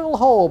one little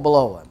hole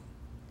below him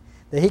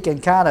that he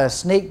can kind of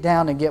sneak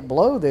down and get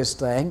below this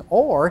thing,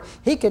 or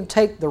he can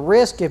take the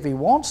risk, if he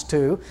wants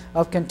to,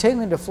 of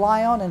continuing to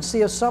fly on and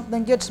see if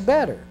something gets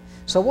better.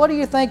 So what do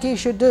you think he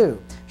should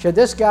do? Should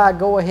this guy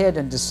go ahead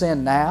and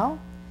descend now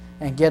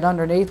and get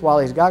underneath while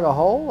he's got a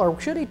hole, or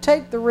should he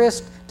take the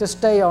risk to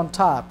stay on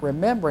top,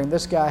 remembering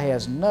this guy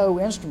has no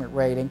instrument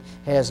rating,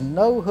 has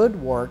no hood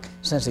work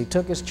since he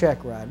took his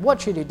check ride? What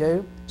should he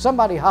do?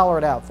 Somebody holler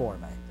it out for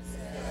me.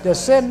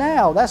 Descend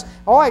now. That's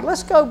all right.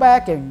 Let's go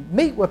back and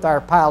meet with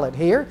our pilot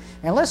here,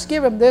 and let's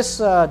give him this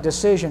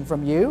decision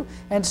from you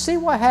and see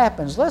what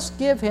happens. Let's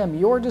give him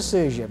your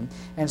decision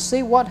and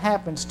see what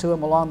happens to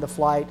him along the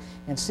flight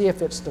and see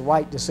if it's the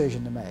right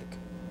decision to make.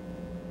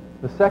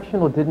 The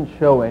sectional didn't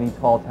show any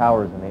tall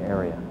towers in the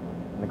area,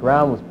 and the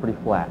ground was pretty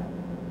flat.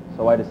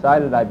 So I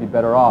decided I'd be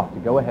better off to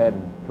go ahead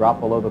and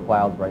drop below the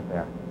clouds right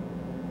there.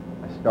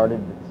 I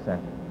started the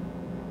descent,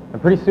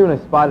 and pretty soon I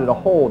spotted a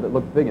hole that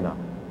looked big enough.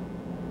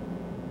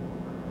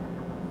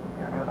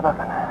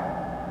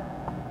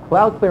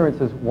 Cloud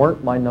clearances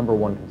weren't my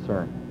 #1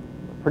 concern.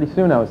 Pretty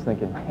soon I was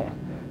thinking, man,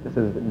 this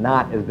is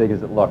not as big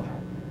as it looked.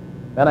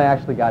 Then I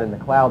actually got in the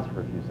clouds for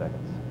a few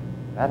seconds.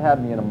 That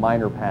had me in a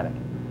minor panic.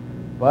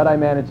 But I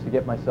managed to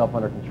get myself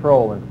under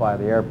control and fly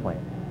the airplane.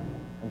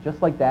 And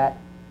just like that,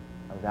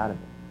 I was out of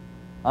it.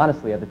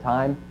 Honestly, at the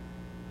time,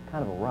 it's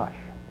kind of a rush.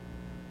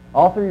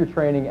 All through your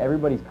training,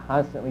 everybody's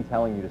constantly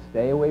telling you to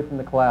stay away from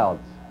the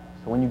clouds.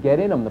 So when you get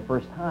in them the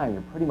first time,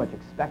 you're pretty much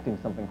expecting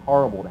something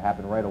horrible to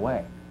happen right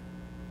away.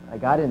 I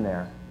got in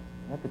there,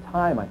 and at the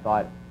time I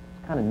thought it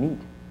was kind of neat.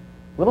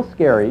 A little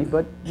scary,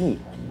 but neat.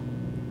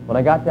 When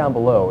I got down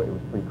below, it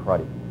was pretty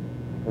cruddy.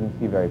 I couldn't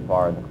see very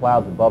far, and the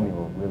clouds above me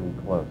were really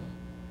close.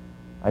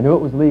 I knew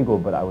it was legal,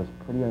 but I was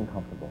pretty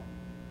uncomfortable.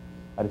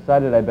 I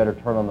decided I'd better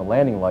turn on the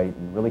landing light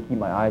and really keep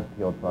my eyes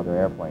peeled for other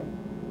airplanes.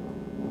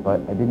 But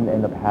I didn't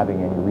end up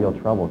having any real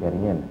trouble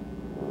getting in.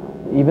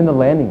 Even the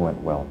landing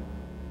went well.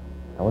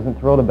 I wasn't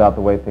thrilled about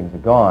the way things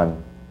had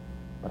gone,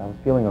 but I was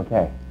feeling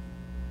okay.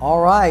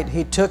 All right,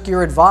 he took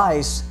your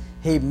advice.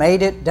 He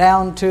made it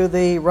down to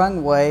the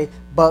runway,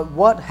 but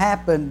what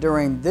happened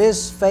during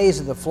this phase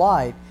of the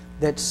flight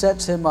that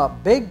sets him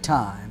up big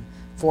time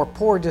for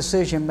poor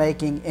decision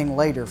making in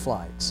later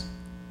flights?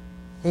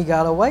 He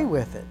got away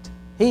with it.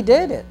 He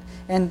did it.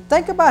 And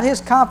think about his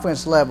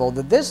confidence level.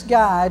 Did this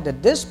guy,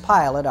 did this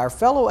pilot, our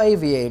fellow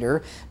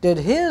aviator, did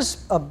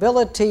his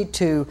ability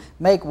to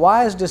make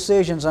wise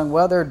decisions on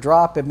weather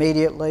drop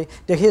immediately?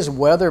 Did his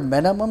weather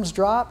minimums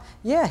drop?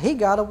 Yeah, he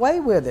got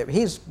away with it.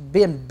 He's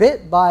been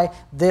bit by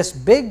this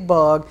big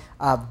bug.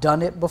 I've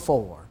done it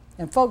before.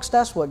 And folks,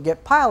 that's what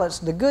get pilots.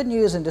 The good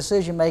news in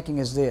decision making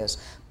is this.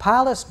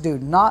 Pilots do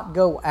not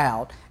go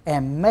out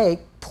and make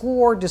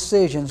poor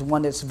decisions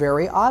when it's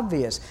very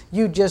obvious.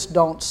 You just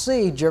don't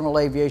see general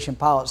aviation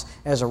pilots,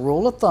 as a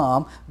rule of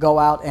thumb, go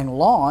out and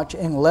launch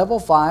in level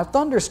 5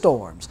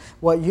 thunderstorms.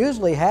 What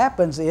usually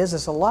happens is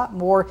it's a lot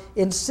more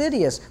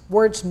insidious,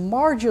 where it's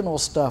marginal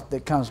stuff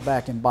that comes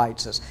back and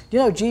bites us. You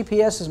know,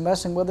 GPS is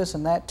messing with us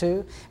in that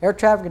too. Air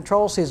traffic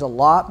control sees a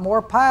lot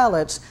more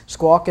pilots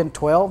squawking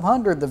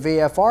 1200, the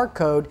VFR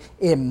code,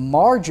 in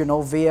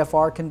marginal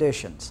VFR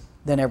conditions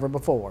than ever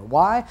before.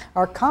 Why?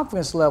 Our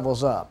confidence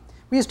level's up.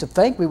 We used to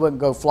think we wouldn't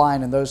go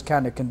flying in those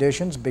kind of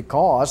conditions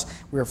because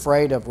we were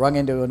afraid of running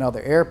into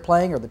another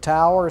airplane or the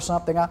tower or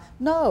something.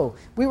 No,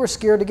 we were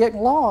scared of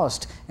getting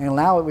lost. And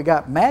now that we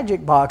got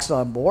Magic Box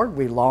on board,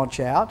 we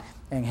launch out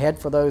and head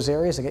for those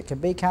areas, and it can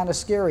be kind of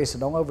scary, so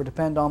don't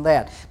over-depend on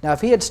that. Now,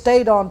 if he had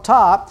stayed on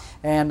top,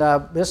 and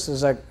this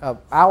is an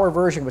hour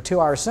version of a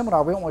 2-hour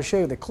seminar, we don't want to show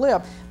you the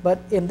clip, but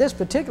in this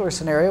particular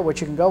scenario, which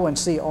you can go and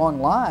see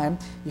online,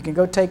 you can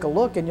go take a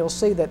look, and you'll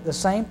see that the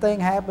same thing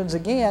happens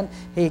again.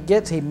 He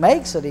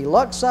makes it, he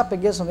looks up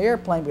and gets on the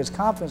airplane, but his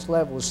confidence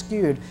level is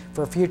skewed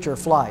for future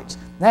flights.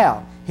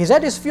 Now, He's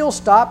at his fuel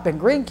stop in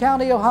Greene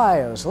County,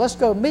 Ohio. So let's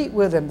go meet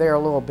with him there a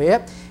little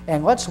bit,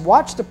 and let's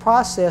watch the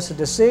process of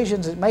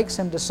decisions that makes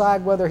him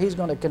decide whether he's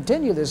going to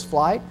continue this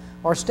flight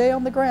or stay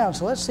on the ground.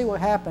 So let's see what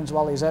happens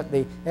while he's at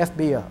the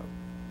FBO.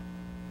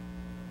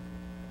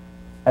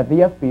 At the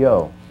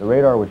FBO, the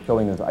radar was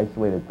showing those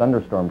isolated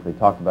thunderstorms we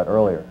talked about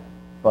earlier,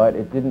 but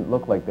it didn't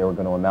look like they were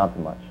going to amount to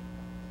much.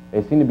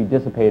 They seemed to be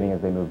dissipating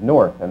as they moved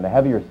north, and the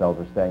heavier cells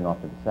were staying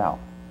off to the south.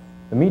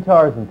 The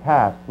METARs and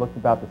TAFs looked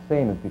about the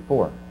same as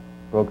before,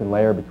 broken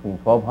layer between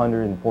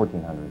 1200 and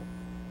 1400.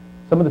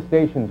 Some of the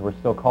stations were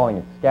still calling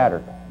it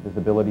scattered,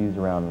 visibilities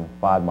around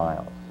 5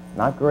 miles.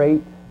 Not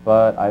great,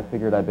 but I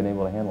figured I'd been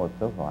able to handle it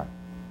so far.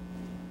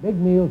 Big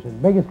meals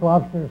and biggest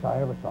lobsters I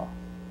ever saw.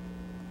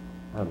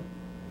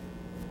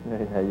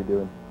 Hey, how you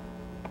doing?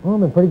 Well,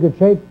 I'm in pretty good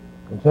shape,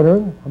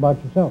 considering. How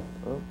about yourself?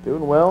 Oh,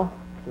 doing well.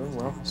 Doing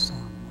well.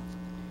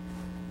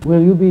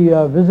 Will you be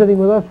visiting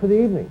with us for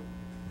the evening?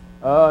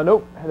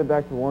 Nope. Headed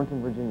back to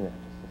Warrenton, Virginia,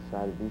 just this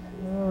side of D.C.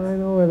 Oh, I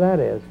know where that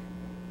is.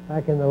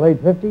 Back in the late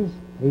 50s,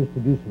 I used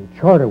to do some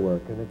charter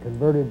work in a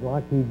converted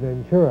Lockheed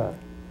Ventura.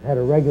 Had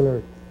a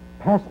regular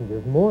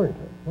passenger from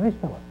Warrenton. Nice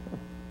fella.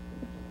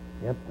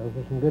 Yep, those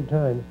were some good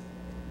times.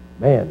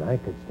 Man, I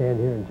could stand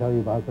here and tell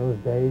you about those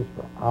days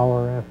for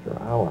hour after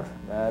hour.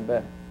 I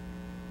bet.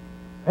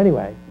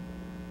 Anyway,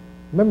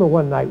 remember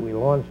one night we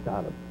launched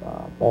out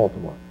of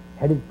Baltimore,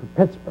 headed for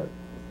Pittsburgh.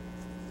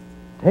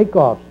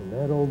 Takeoffs in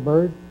that old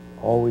bird,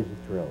 always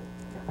a thrill.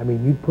 I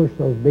mean, you'd push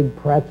those big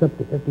prats up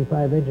to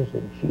 55 inches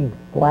and she'd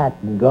flat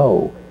and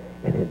go.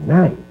 And at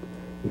night,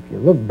 if you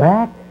look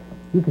back,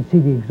 you could see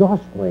the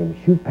exhaust flames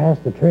shoot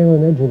past the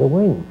trailing edge of the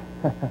wing.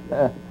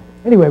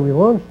 Anyway, we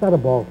launched out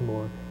of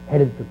Baltimore,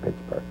 headed for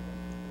Pittsburgh.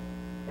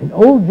 And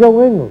old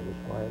Joe Ingalls was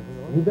flying.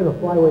 He'd been a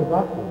flyweight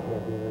boxing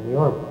champion in the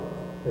Army,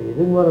 so you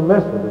didn't want to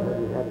mess with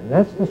him. And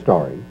that's the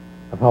story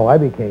of how I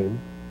became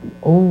the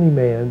only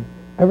man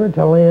ever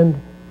to land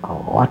a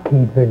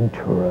Lockheed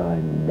Ventura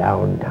in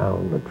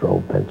downtown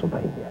Latrobe,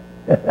 Pennsylvania.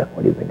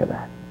 What do you think of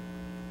that?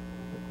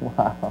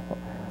 Wow.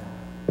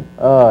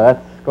 Oh,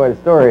 that's quite a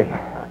story.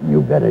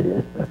 You bet it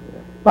is.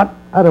 But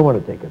I don't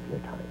want to take up your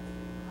time.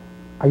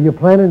 Are you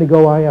planning to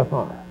go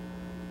IFR?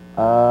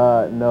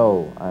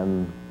 No,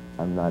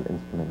 I'm not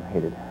instrument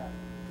rated.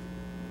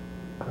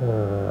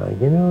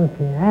 You know, if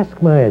you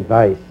ask my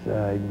advice,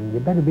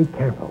 you better be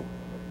careful.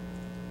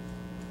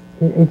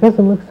 It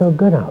doesn't look so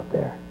good out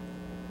there.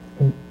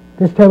 And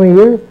this time of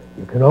year,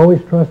 you can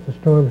always trust the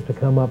storms to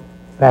come up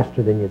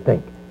faster than you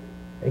think.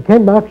 It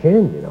can box you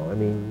in, you know. I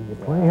mean, you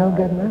play hell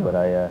getting out. But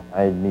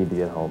I need to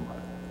get home.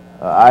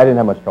 I didn't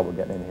have much trouble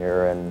getting in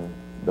here, and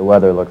the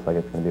weather looks like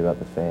it's going to be about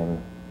the same.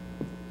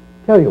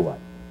 Tell you what,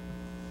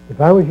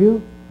 if I was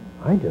you,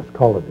 I'd just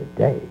call it a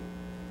day.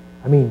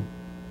 I mean,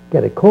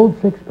 get a cold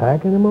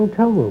six-pack in a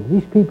motel room.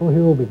 These people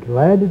here will be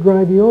glad to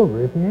drive you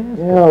over if you ask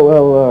them. Yeah,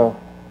 well,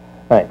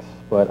 thanks,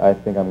 but I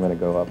think I'm going to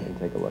go up and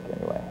take a look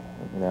anyway.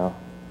 You know,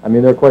 I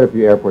mean, there are quite a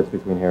few airports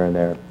between here and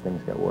there if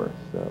things get worse,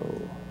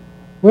 so...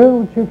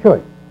 Well, it's your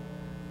choice.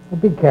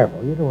 But be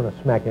careful. You don't want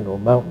to smack into a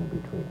mountain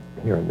between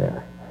here and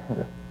there.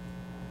 To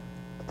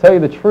tell you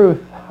the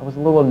truth, I was a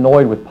little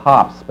annoyed with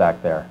Pops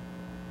back there.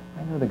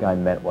 I know the guy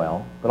meant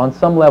well, but on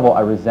some level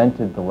I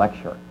resented the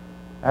lecture.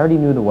 I already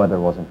knew the weather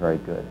wasn't very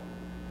good.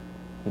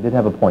 He did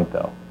have a point,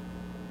 though.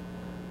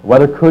 The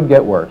weather could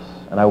get worse,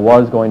 and I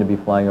was going to be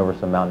flying over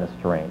some mountainous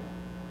terrain.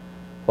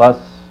 Plus,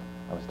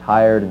 I was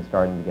tired and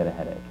starting to get a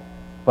headache.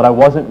 But I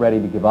wasn't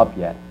ready to give up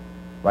yet.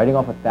 Writing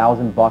off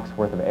 $1,000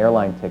 worth of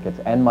airline tickets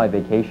and my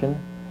vacation,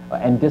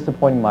 and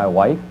disappointing my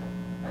wife,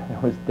 there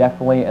was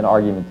definitely an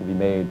argument to be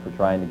made for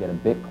trying to get a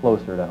bit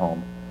closer to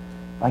home.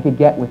 If I could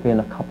get within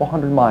a couple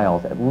hundred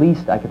miles, at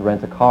least I could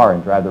rent a car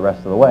and drive the rest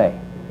of the way.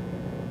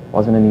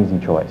 Wasn't an easy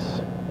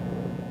choice.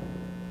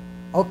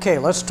 Okay,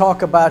 let's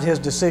talk about his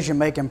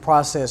decision-making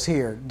process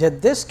here.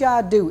 Did this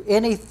guy do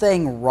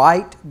anything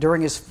right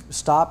during his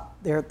stop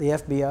there at the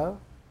FBO?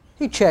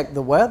 He checked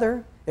the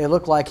weather. It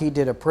looked like he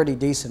did a pretty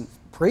decent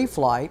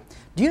pre-flight.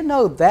 Do you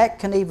know that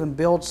can even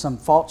build some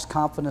false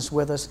confidence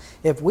with us?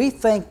 If we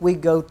think we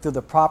go through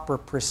the proper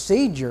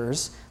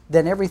procedures,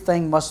 then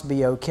everything must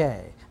be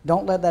okay.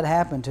 Don't let that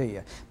happen to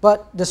you.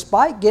 But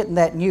despite getting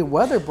that new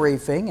weather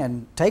briefing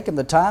and taking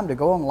the time to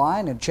go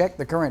online and check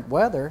the current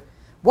weather,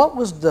 what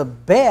was the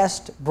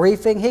best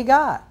briefing he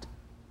got?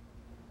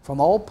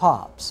 From old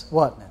Pops,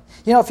 wasn't it?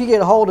 You know, if you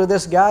get a hold of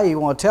this guy, you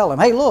want to tell him,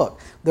 hey, look,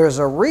 there's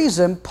a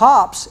reason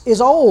Pops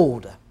is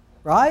old.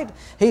 Right?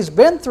 He's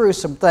been through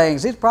some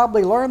things. He's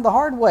probably learned the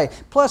hard way.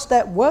 Plus,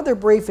 that weather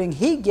briefing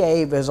he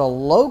gave as a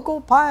local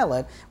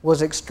pilot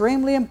was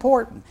extremely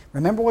important.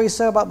 Remember what he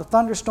said about the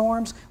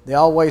thunderstorms? They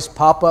always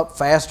pop up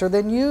faster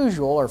than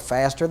usual or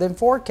faster than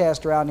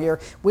forecast around here.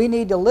 We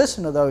need to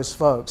listen to those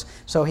folks.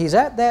 So he's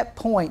at that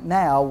point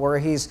now where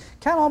he's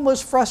kind of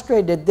almost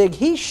frustrated. Did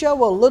he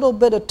show a little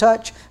bit of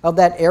touch of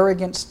that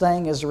arrogance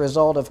thing as a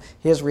result of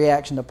his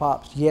reaction to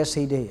Pops? Yes,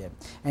 he did.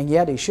 And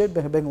yet he should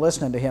have been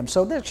listening to him.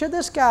 So should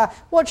this guy,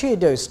 what should he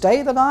do?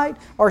 Stay the night?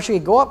 Or should he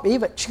go up,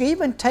 should he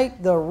even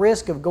take the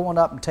risk of going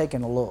up and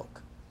taking a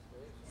look?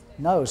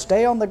 No,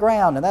 stay on the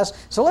ground. And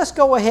so let's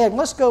go ahead and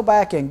let's go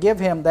back and give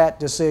him that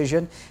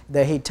decision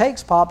that he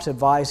takes Pop's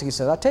advice. He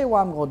says, I'll tell you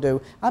what I'm going to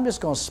do. I'm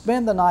just going to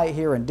spend the night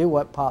here and do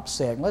what Pop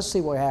said. And let's see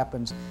what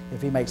happens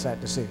if he makes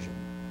that decision.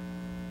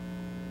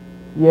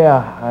 Yeah,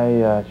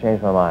 I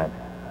changed my mind.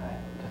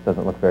 It just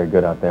doesn't look very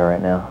good out there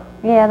right now.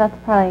 Yeah, that's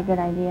probably a good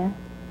idea.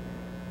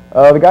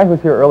 The guy who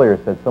was here earlier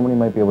said somebody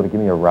might be able to give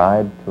me a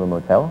ride to a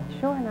motel.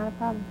 Sure, not a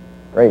problem.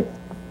 Great,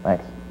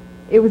 thanks.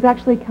 It was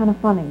actually kind of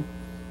funny.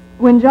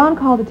 When John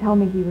called to tell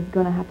me he was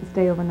going to have to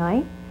stay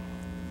overnight,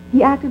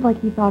 he acted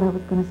like he thought I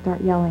was going to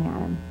start yelling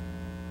at him.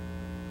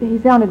 He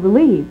sounded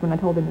relieved when I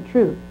told him the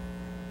truth.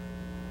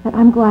 But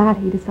I'm glad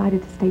he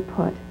decided to stay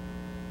put.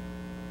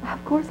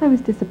 Of course I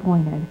was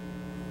disappointed.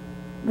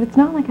 But it's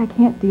not like I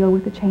can't deal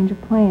with a change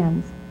of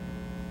plans.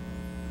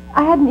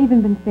 I hadn't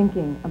even been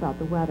thinking about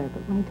the weather,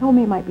 but when he told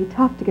me it might be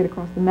tough to get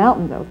across the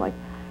mountains, I was like,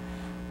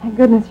 thank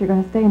goodness you're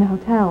going to stay in a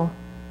hotel.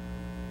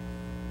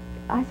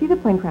 I see the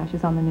plane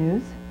crashes on the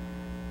news.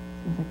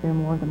 Seems like there are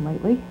more of them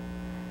lately.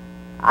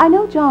 I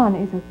know John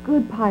is a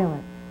good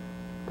pilot,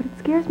 but it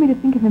scares me to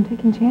think of him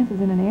taking chances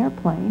in an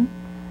airplane,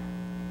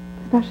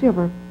 especially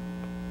over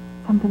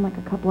something like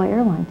a couple of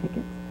airline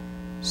tickets.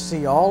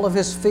 See, all of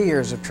his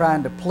fears of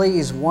trying to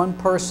please one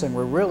person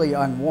were really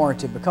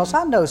unwarranted, because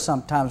I know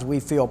sometimes we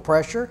feel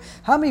pressure.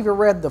 How many of you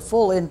read the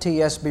full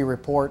NTSB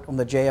report on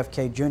the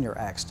JFK Jr.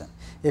 accident?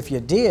 If you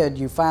did,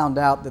 you found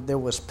out that there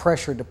was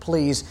pressure to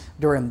please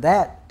during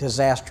that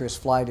disastrous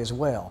flight as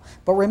well.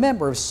 But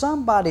remember, if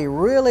somebody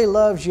really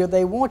loves you,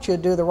 they want you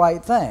to do the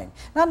right thing.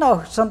 And I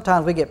know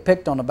sometimes we get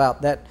picked on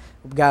about that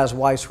guy's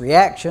wife's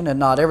reaction, and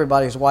not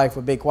everybody's wife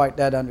would be quite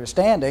that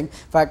understanding.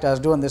 In fact, I was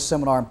doing this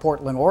seminar in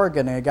Portland,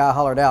 Oregon, and a guy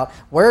hollered out,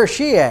 "Where's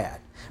she at?"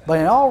 But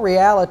in all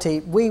reality,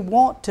 we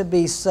want to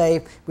be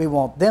safe. We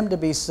want them to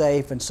be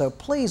safe. And so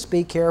please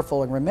be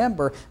careful. And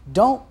remember,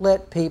 don't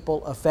let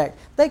people affect.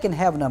 They can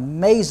have an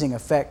amazing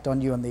effect on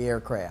you in the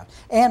aircraft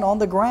and on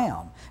the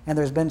ground. And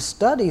there's been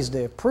studies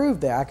that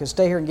prove that. I could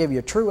stay here and give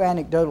you true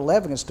anecdotal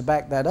evidence to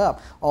back that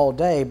up all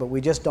day, but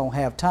we just don't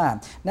have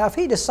time. Now, if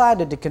he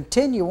decided to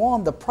continue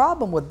on, the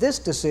problem with this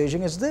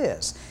decision is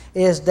this,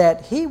 is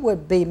that he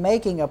would be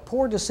making a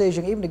poor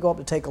decision even to go up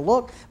to take a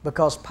look,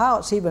 because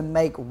pilots even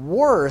make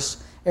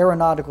worse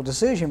aeronautical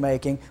decision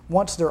making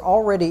once they're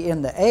already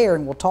in the air,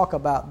 and we'll talk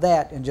about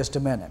that in just a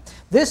minute.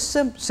 This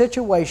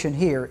situation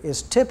here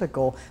is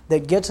typical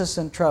that gets us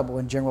in trouble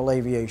in general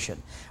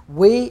aviation.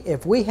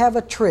 If we have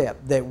a trip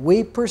that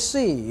we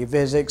perceive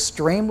is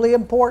extremely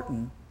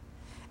important,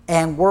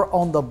 and we're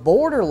on the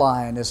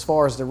borderline as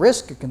far as the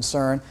risk is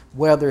concerned,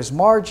 weather's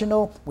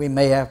marginal, we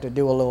may have to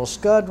do a little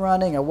scud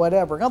running or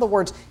whatever. In other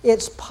words,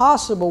 it's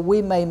possible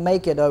we may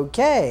make it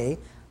okay,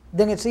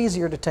 then it's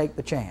easier to take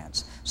the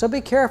chance. So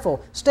be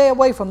careful. Stay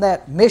away from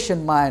that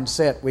mission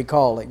mindset, we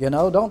call it.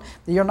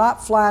 You're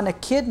not flying a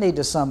kidney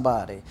to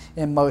somebody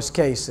in most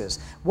cases.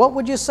 What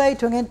would you say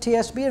to an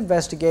NTSB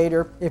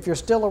investigator if you're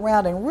still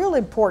around? And a really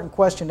important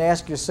question to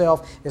ask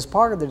yourself as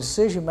part of the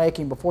decision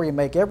making before you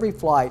make every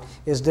flight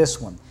is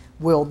this one.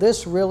 Will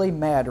this really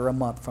matter a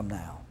month from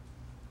now?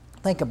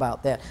 Think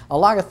about that. A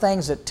lot of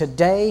things that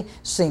today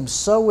seem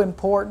so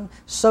important,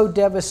 so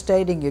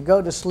devastating, you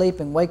go to sleep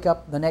and wake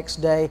up the next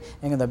day,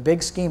 and in the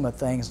big scheme of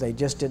things, they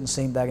just didn't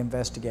seem that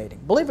investigating.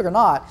 Believe it or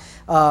not,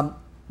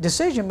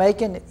 decision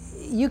making,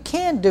 you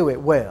can do it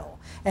well.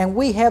 And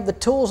we have the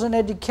tools and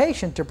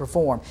education to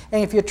perform.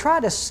 And if you try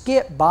to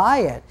skip by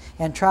it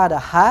and try to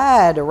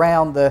hide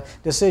around the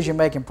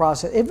decision-making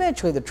process,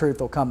 eventually the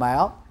truth will come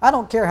out. I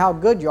don't care how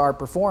good you are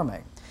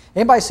performing.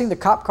 Anybody seen the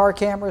cop car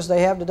cameras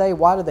they have today?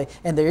 Why do they?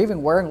 And they're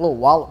even wearing little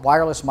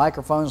wireless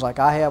microphones like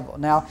I have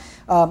now.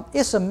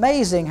 It's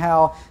amazing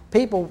how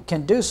people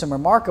can do some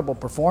remarkable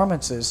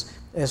performances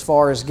as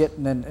far as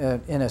getting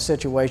in a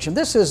situation.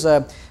 This is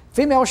a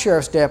female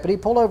sheriff's deputy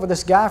pulled over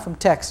this guy from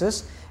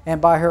Texas,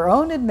 and by her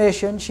own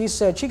admission, she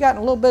said she got in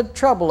a little bit of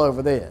trouble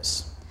over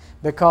this,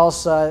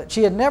 because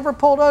she had never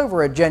pulled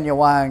over a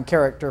genuine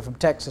character from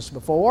Texas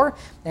before,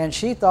 and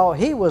she thought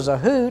he was a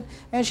hoot,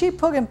 and she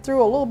put him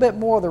through a little bit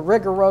more of the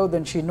rigor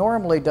than she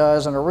normally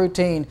does on a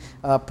routine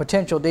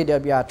potential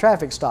DWI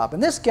traffic stop.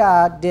 And this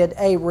guy did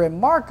a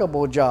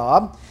remarkable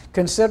job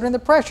considering the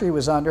pressure he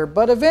was under,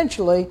 but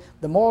eventually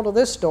the moral of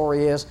this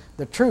story is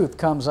the truth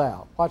comes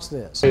out. Watch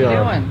this. How you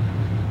doing?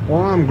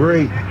 Well, I'm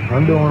great.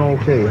 I'm doing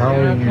okay. How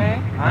are you? Okay.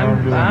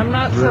 I'm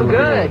not so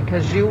good,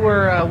 because you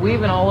were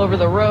weaving all over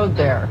the road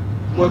there.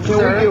 Well, can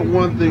we get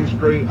one thing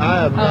straight?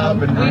 I have not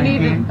been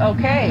drinking.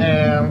 Okay.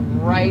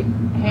 And right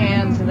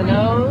hand to the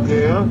nose.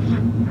 Yes.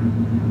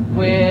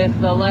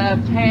 With the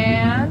left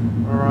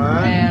hand. All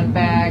right. And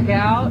back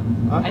out.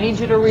 I need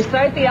you to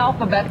recite the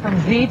alphabet from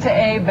Z to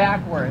A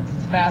backwards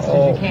as fast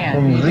as you can.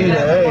 From Can you Z do to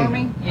that A? for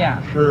me?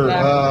 Yeah. Sure.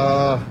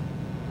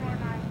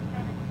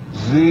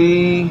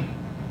 Z,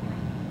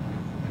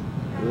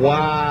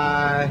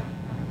 Y,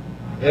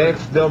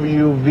 X,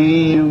 W,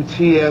 V, U,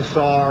 T, S,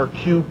 R,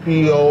 Q,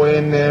 P, O,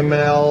 N, M,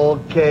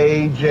 L,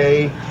 K,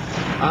 J,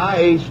 I,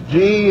 H,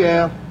 G,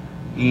 F,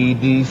 E,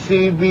 D,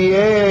 C, B,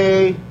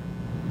 A.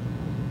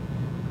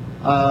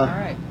 All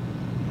right.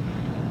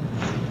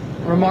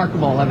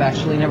 Remarkable. I've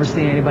actually never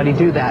seen anybody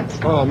do that.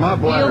 Oh, my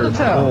bladder. Heel to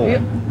toe.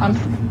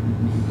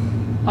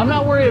 I'm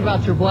not worried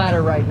about your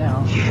bladder right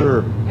now. Sure.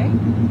 Okay.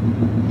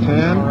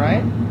 10. All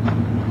right.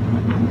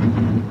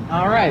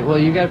 All right. Well,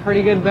 you got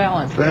pretty good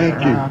balance.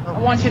 Thank you. I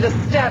want you to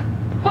step,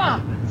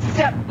 bump,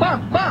 step,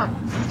 bump,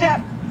 bump,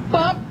 step,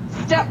 bump,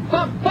 step,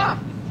 bump,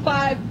 bump.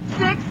 5,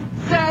 6,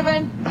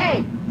 7,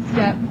 8.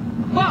 Step,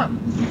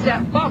 bump,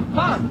 step, bump,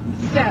 bump,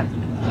 step,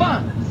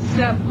 bump,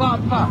 step,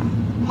 bump, bump.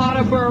 Pas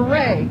de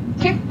beret,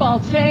 kickball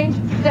change,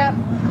 step,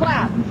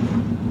 clap.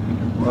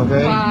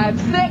 Okay. 5,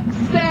 6,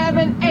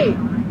 7, 8.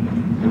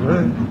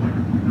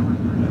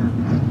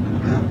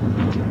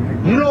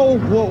 You know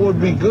what would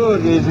be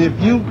good is if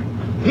you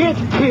get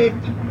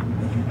kicked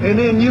and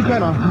then you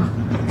kind of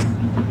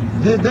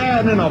did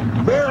that and then a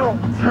barrel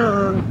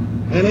turn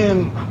and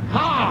then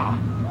ha,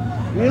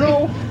 you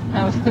know?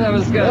 That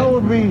was good. That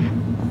would be.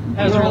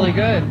 That was really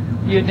good.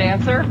 You a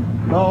dancer?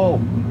 No,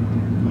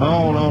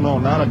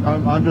 not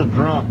I'm just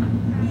drunk.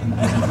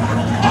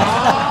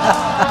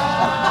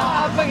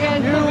 Up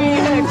against the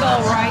vehicle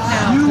right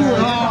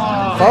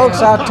now, sir.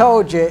 Folks, I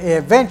told you,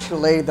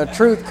 eventually the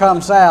truth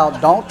comes out.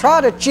 Don't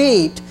try to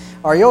cheat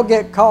or you'll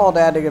get called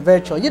at it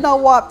eventually. You know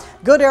what?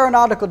 Good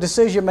aeronautical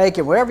decision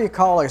making, wherever you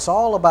call it, it's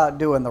all about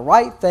doing the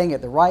right thing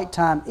at the right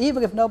time,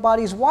 even if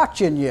nobody's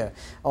watching you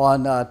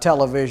on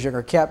television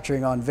or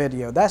capturing on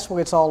video. That's what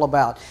it's all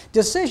about.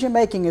 Decision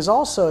making is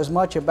also as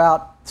much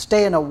about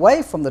staying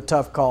away from the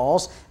tough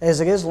calls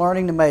as it is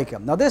learning to make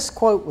them. Now, this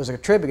quote was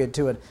attributed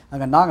to an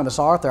anonymous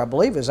author. I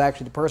believe is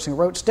actually the person who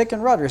wrote Stick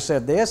and Rudder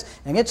said this,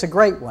 and it's a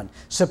great one.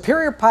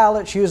 Superior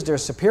pilots use their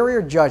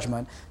superior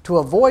judgment to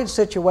avoid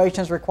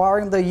situations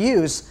requiring the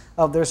use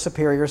of their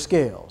superior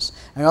skills.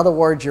 In other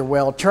words, you're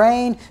well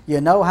trained,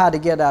 you know how to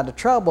get out of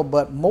trouble,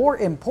 but more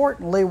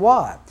importantly,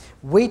 what?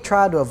 We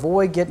try to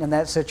avoid getting in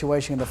that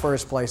situation in the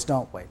first place,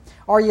 don't we?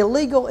 Are you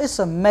legal? It's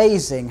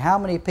amazing how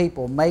many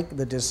people make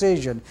the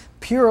decision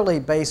purely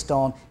based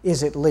on,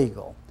 is it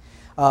legal?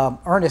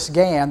 Ernest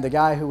Gann, the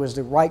guy who was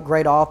the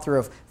great author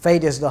of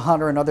Fate is the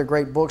Hunter and other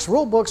great books,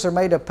 rule books are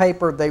made of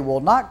paper. They will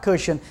not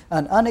cushion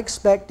an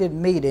unexpected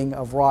meeting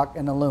of rock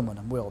and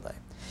aluminum, will they?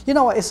 You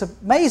know, it's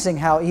amazing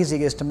how easy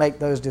it is to make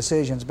those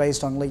decisions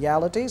based on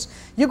legalities.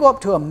 You go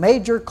up to a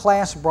major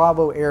Class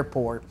Bravo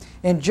airport.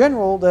 In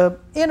general, the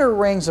inner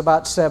ring's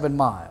about 7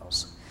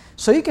 miles.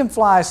 So you can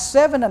fly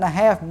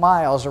 7.5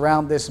 miles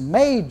around this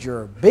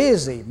major,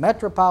 busy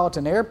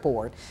metropolitan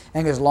airport,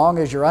 and as long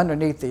as you're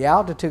underneath the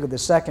altitude of the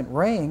second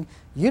ring,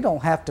 you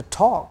don't have to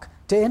talk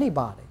to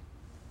anybody.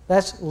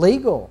 That's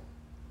legal.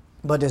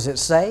 But is it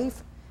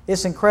safe?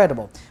 It's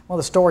incredible. One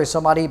of the stories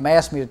somebody even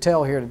asked me to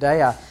tell here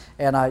today,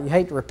 you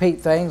hate to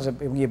repeat things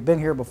when you've been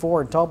here before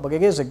and talked, but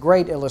it is a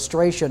great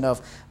illustration of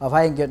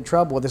how you can get in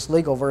trouble with this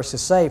legal versus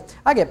safe.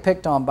 I get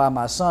picked on by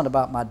my son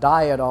about my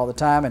diet all the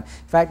time, and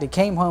in fact, he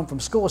came home from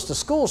school. It's the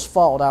school's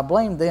fault. I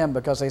blame them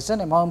because they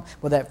sent him home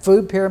with that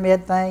food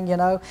pyramid thing, you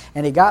know,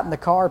 and he got in the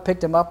car,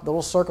 picked him up, the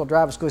little circle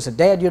drive to school. He said,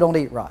 "Dad, you don't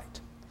eat right."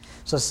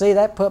 So see,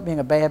 that put me in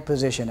a bad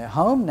position. At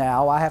home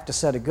now, I have to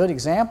set a good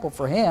example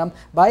for him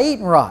by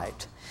eating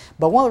right.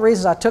 But one of the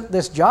reasons I took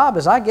this job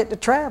is I get to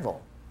travel.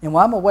 And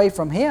when I'm away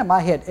from him,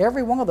 I hit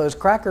every one of those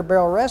Cracker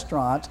Barrel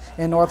restaurants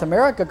in North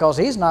America because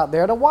he's not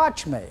there to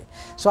watch me.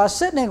 So I was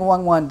sitting in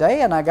one day,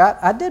 and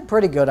I did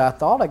pretty good, I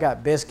thought. I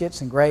got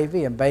biscuits and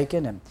gravy and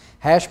bacon and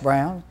hash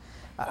browns.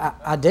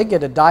 I did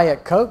get a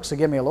Diet Coke, so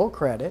give me a little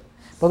credit.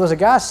 But there was a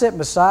guy sitting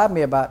beside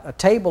me about a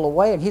table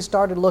away, and he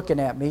started looking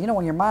at me. You know,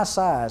 when you're my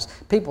size,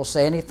 people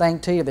say anything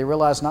to you. They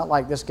realize not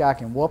like this guy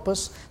can whoop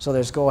us, so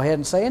they just go ahead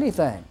and say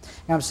anything.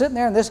 And I'm sitting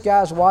there, and this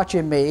guy's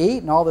watching me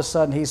eat, and all of a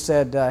sudden he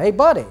said, "Hey,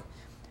 buddy."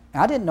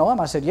 And I didn't know him.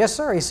 I said, "Yes,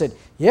 sir." He said,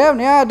 "You have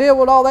any idea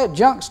what all that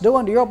junk's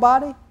doing to your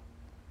body?"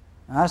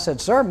 And I said,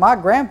 "Sir, my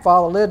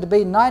grandfather lived to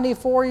be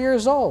 94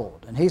 years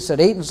old." And he said,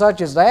 "Eating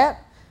such as that?"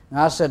 And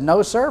I said,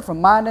 "No, sir, from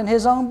minding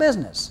his own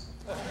business."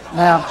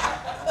 Now,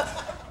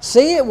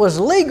 see, it was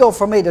legal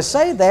for me to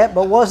say that,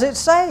 but was it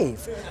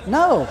safe?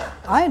 No.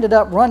 I ended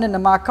up running to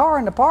my car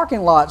in the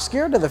parking lot,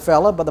 scared of the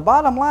fella, but the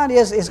bottom line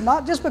is, it's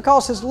not just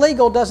because it's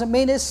legal doesn't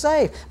mean it's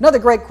safe. Another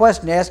great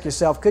question to ask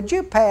yourself, could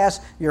you pass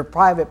your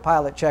private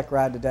pilot check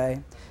ride today?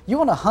 You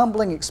want a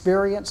humbling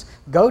experience?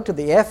 Go to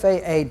the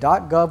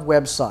FAA.gov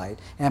website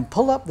and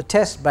pull up the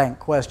test bank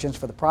questions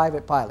for the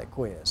private pilot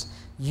quiz.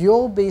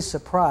 You'll be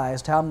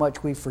surprised how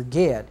much we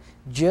forget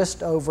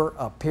just over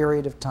a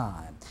period of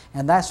time.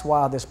 And that's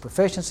why this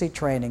proficiency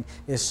training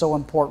is so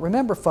important.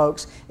 Remember,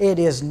 folks, it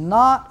is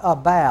not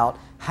about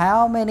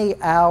how many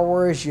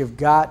hours you've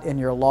got in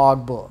your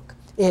logbook.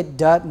 It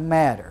doesn't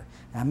matter.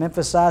 I'm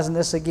emphasizing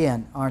this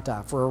again, aren't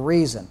I, for a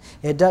reason.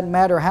 It doesn't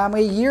matter how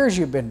many years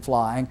you've been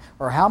flying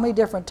or how many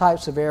different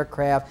types of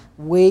aircraft.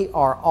 We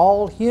are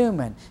all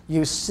human.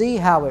 You see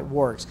how it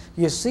works.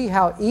 You see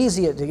how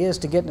easy it is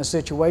to get in a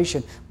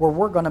situation where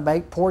we're going to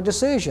make poor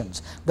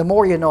decisions. The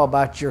more you know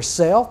about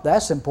yourself,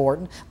 that's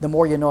important. The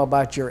more you know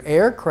about your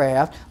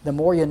aircraft, the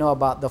more you know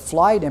about the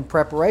flight and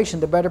preparation,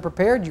 the better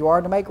prepared you are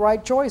to make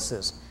right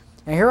choices.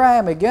 And here I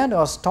am again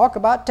to talk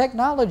about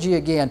technology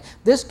again.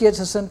 This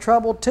gets us in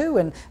trouble too,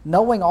 in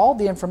knowing all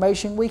the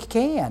information we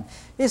can.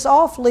 It's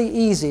awfully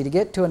easy to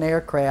get to an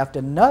aircraft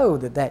and know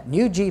that that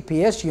new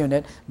GPS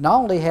unit not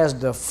only has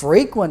the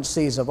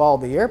frequencies of all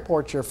the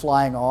airports you're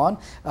flying on,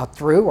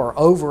 through or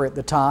over at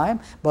the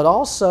time, but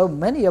also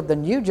many of the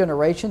new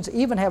generations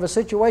even have a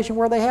situation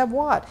where they have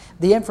what?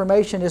 The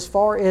information as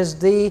far as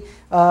the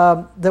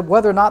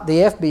whether or not the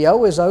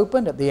FBO is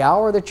open at the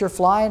hour that you're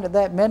flying at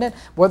that minute,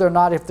 whether or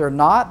not if they're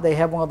not, they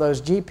have one of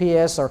those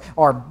GPS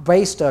or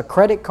based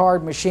credit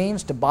card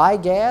machines to buy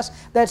gas.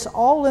 That's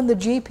all in the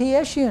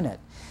GPS unit.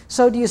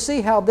 So do you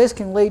see how this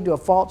can lead to a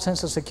false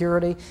sense of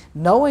security?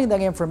 Knowing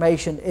that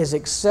information is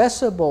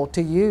accessible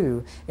to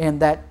you and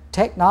that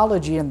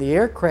technology in the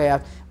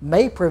aircraft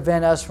may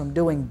prevent us from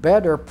doing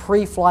better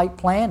pre-flight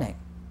planning.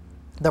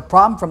 The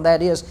problem from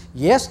that is,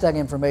 yes, that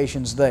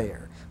information's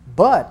there,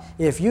 but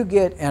if you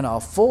get in a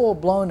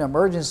full-blown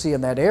emergency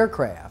in that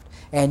aircraft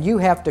and you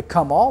have to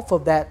come off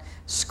of that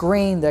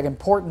screen, that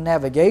important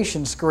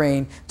navigation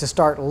screen, to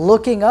start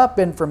looking up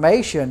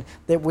information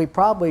that we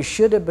probably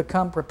should have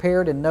become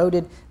prepared and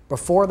noted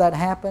before that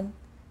happened,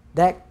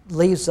 that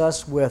leaves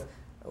us with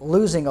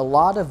losing a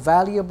lot of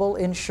valuable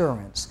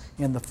insurance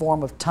in the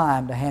form of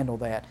time to handle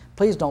that.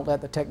 Please don't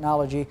let the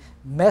technology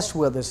mess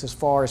with us as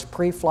far as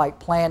pre-flight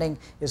planning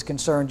is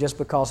concerned just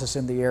because it's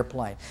in the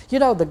airplane. You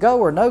know, the go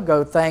or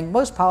no-go thing,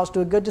 most pilots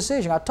do a good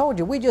decision. I told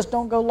you, we just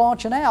don't go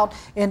launching out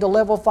into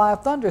level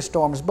 5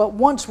 thunderstorms. But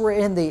once we're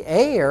in the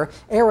air,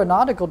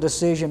 aeronautical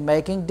decision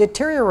making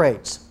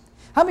deteriorates.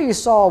 How many of you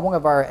saw one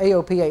of our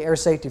AOPA Air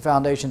Safety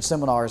Foundation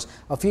seminars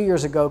a few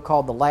years ago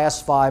called The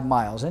Last 5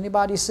 Miles?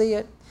 Anybody see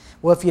it?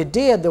 Well, if you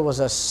did, there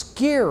was a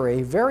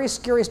scary, very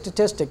scary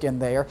statistic in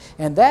there,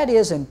 and that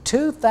is in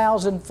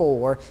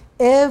 2004,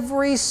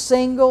 every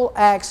single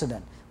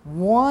accident,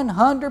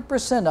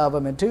 100% of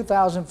them in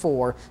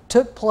 2004,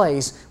 took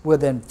place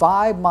within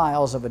 5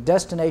 miles of a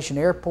destination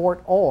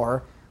airport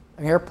or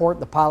an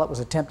airport the pilot was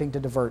attempting to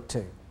divert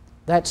to.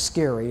 That's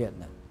scary,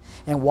 isn't it?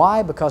 And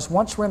why? Because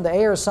once we're in the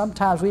air,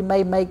 sometimes we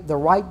may make the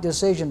right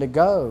decision to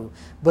go,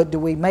 but do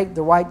we make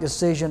the right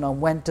decision on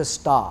when to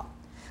stop?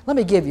 Let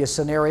me give you a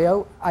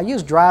scenario. I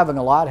use driving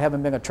a lot,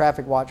 having been a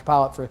traffic watch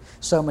pilot for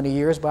so many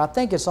years, but I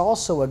think it's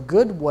also a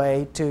good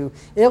way to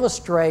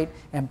illustrate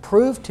and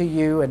prove to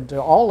you and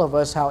to all of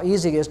us how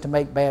easy it is to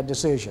make bad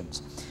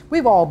decisions.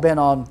 We've all been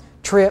on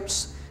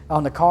trips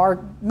on the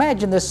car.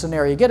 Imagine this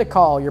scenario. You get a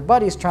call, your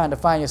buddy's trying to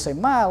find you, say,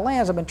 "My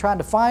lands, I've been trying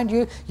to find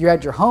you. You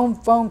had your home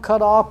phone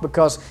cut off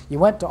because you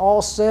went to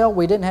all cell.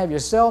 We didn't have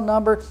your cell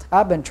number.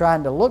 I've been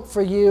trying to look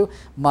for you.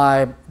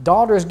 My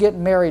daughter's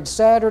getting married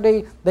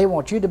Saturday. They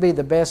want you to be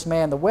the best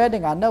man at the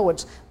wedding. I know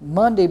it's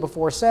Monday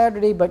before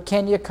Saturday, but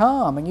can you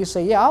come?" And you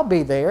say, "Yeah, I'll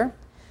be there."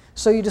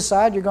 So you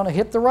decide you're going to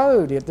hit the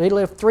road. If they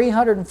live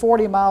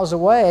 340 miles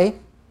away,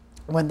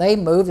 when they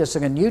move, it's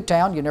in a new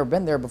town, you've never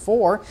been there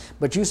before,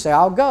 but you say,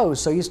 "I'll go."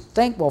 So you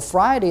think, well,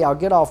 Friday I'll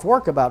get off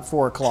work about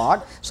 4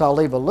 o'clock, so I'll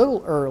leave a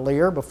little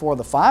earlier before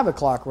the 5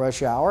 o'clock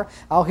rush hour.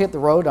 I'll hit the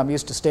road. I'm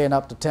used to staying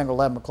up to 10 or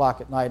 11 o'clock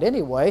at night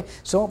anyway,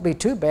 so it won't be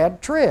too bad a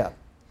trip.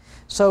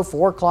 So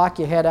 4 o'clock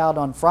you head out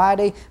on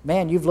Friday.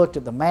 Man, you've looked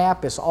at the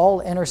map. It's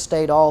all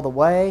interstate all the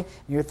way.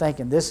 And you're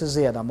thinking, this is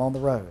it. I'm on the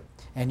road.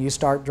 And you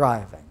start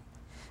driving.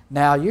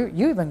 Now, you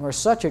even were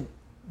such a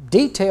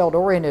detailed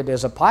oriented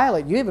as a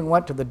pilot, you even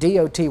went to the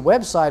DOT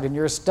website in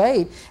your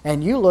state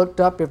and you looked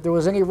up if there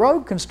was any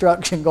road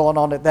construction going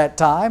on at that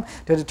time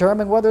to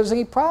determine whether there's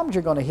any problems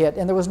you're going to hit,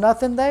 and there was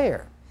nothing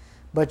there.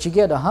 But you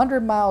get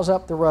 100 miles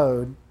up the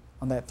road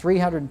on that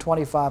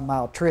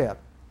 325-mile trip,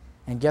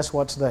 and guess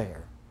what's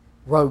there?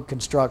 Road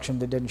construction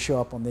that didn't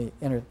show up on the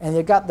internet. And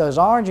you got those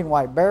orange and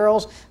white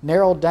barrels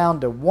narrowed down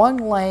to 1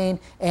 lane,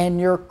 and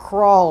you're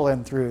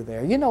crawling through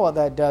there. You know what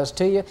that does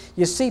to you.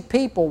 You see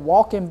people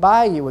walking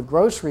by you with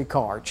grocery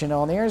carts, you know,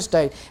 on the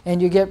interstate,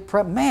 and you get,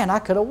 man, I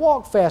could have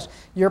walked fast.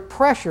 Your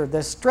pressure,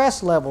 the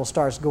stress level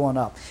starts going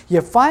up. You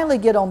finally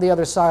get on the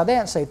other side of that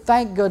and say,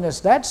 thank goodness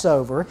that's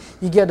over.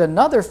 You get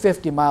another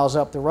 50 miles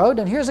up the road,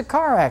 and here's a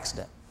car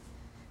accident.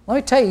 Let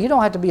me tell you, you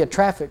don't have to be a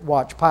traffic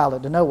watch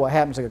pilot to know what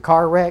happens in a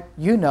car wreck.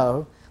 You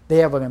know. They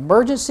have an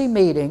emergency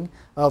meeting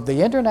of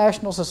the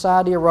International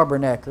Society of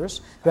Rubberneckers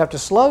who have to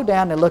slow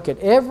down and look at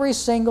every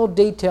single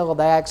detail of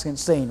the accident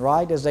scene,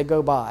 right, as they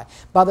go by.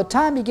 By the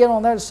time you get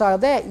on the other side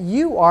of that,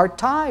 you are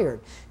tired.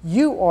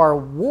 You are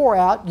wore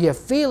out. You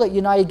feel it.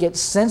 You know, you get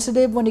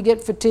sensitive when you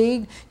get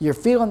fatigued. You're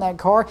feeling that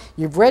car.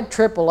 You've read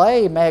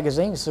AAA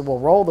magazine. You said, well,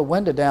 roll the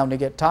window down to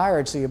get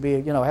tired so you'll be,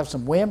 you know, have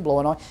some wind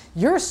blowing on.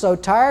 You're so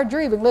tired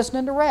you're even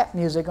listening to rap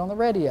music on the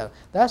radio.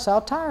 That's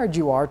how tired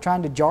you are,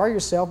 trying to jar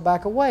yourself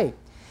back awake.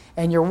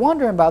 And you're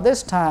wondering by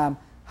this time,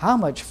 how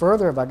much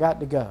further have I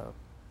got to go?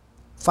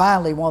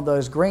 Finally, one of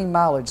those green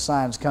mileage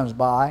signs comes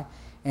by,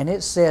 and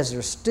it says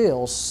there's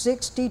still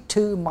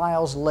 62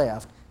 miles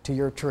left to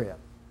your trip.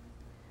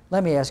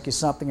 Let me ask you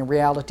something in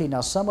reality. Now,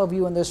 some of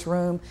you in this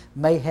room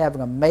may have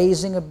an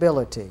amazing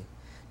ability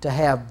to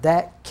have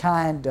that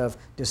kind of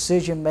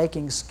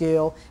decision-making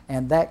skill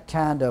and that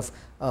kind of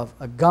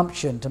a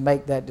gumption to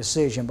make that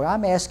decision. But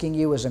I'm asking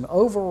you, as an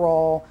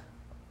overall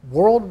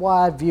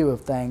worldwide view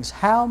of things,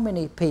 how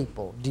many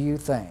people do you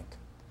think,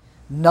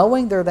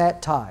 knowing they're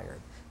that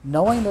tired,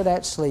 knowing they're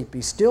that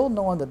sleepy, still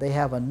knowing that they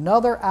have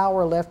another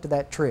hour left of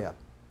that trip,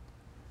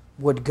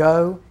 would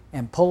go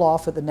and pull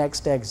off at the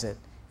next exit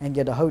and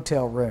get a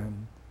hotel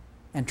room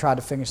and try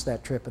to finish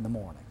that trip in the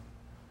morning?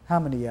 How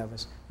many of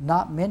us?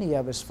 Not many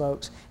of us,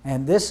 folks.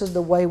 And this is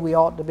the way we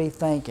ought to be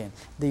thinking.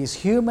 These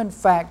human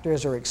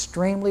factors are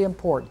extremely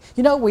important.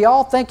 You know, we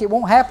all think it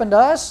won't happen to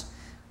us.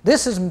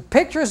 This is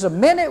pictures of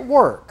men at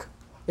work.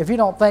 If you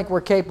don't think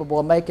we're capable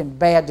of making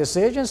bad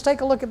decisions,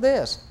 take a look at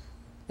this.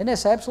 Isn't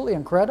this absolutely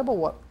incredible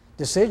what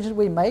decisions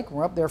we make when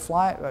we're up there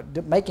flying,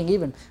 making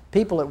even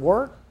people at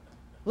work?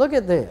 Look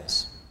at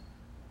this.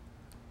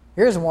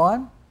 Here's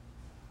one.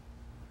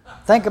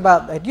 Think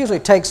about, it usually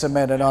takes a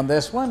minute on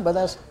this one, but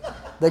that's,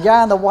 the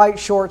guy in the white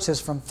shorts is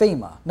from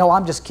FEMA. No,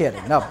 I'm just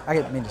kidding. No, I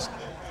didn't mean to.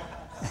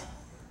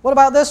 What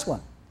about this one?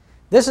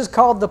 This is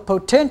called the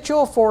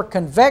potential for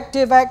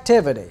convective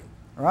activity,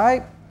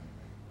 right?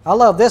 I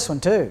love this one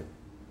too.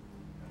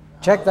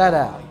 Check that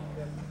out.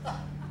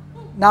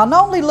 Now,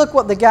 not only look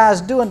what the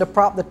guy's doing to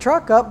prop the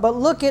truck up, but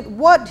look at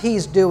what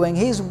he's doing.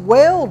 He's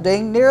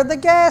welding near the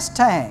gas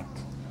tank.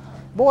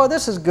 Boy,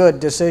 this is good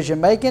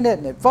decision making,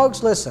 isn't it?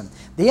 Folks, listen,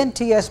 the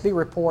NTSB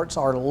reports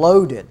are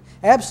loaded,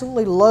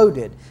 absolutely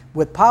loaded,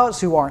 with pilots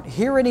who aren't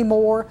here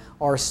anymore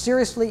or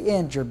seriously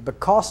injured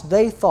because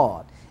they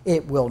thought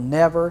it will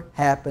never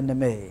happen to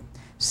me.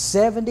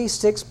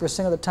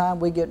 76% of the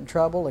time we get in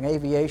trouble in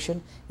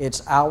aviation,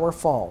 it's our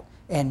fault,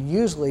 and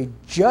usually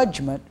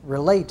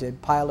judgment-related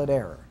pilot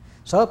error.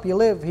 So I hope you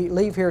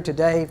leave here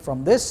today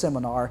from this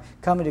seminar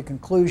coming to the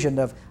conclusion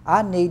of,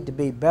 I need to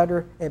be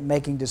better at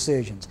making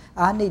decisions.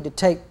 I need to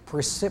take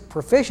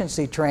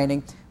proficiency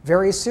training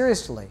very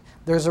seriously.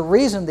 There's a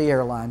reason the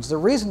airlines, the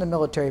reason the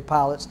military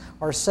pilots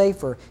are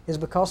safer is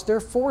because they're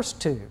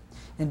forced to.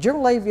 In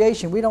general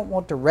aviation, we don't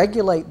want to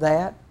regulate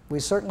that. We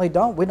certainly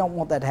don't. We don't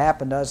want that to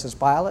happen to us as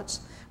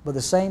pilots. But at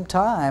the same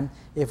time,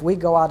 if we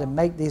go out and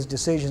make these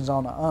decisions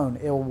on our own,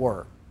 it'll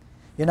work.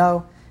 You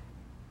know,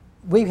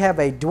 we have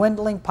a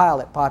dwindling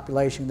pilot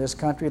population in this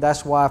country.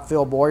 That's why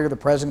Phil Boyer, the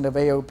president of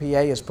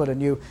AOPA, has put a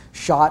new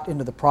shot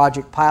into the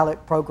Project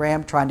Pilot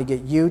program, trying to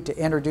get you to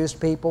introduce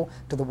people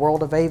to the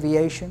world of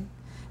aviation.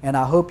 And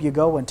I hope you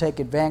go and take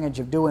advantage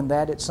of doing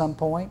that at some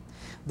point.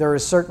 There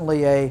is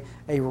certainly a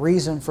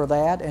reason for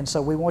that, and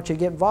so we want you to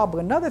get involved. But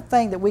another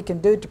thing that we can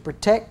do to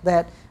protect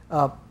that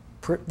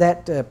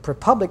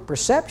public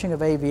perception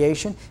of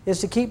aviation is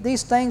to keep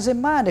these things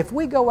in mind. If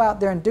we go out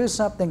there and do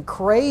something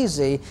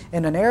crazy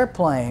in an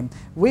airplane,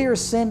 we are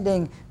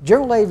sending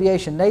general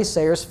aviation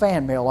naysayers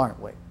fan mail,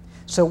 aren't we?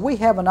 So we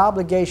have an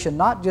obligation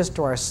not just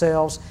to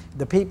ourselves,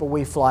 the people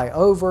we fly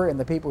over and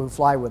the people who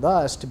fly with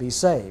us, to be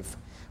safe.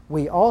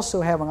 We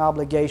also have an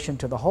obligation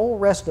to the whole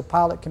rest of the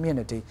pilot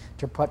community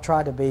to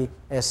try to be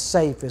as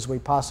safe as we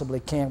possibly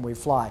can when we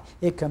fly.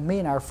 It can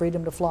mean our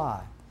freedom to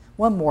fly.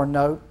 One more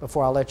note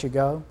before I let you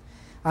go.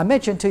 I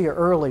mentioned to you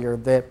earlier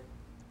that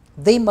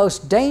the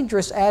most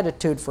dangerous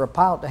attitude for a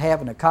pilot to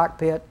have in a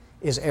cockpit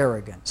is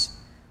arrogance.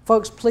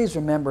 Folks, please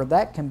remember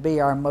that can be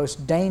our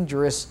most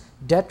dangerous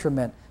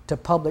detriment to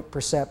public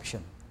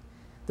perception.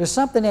 There's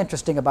something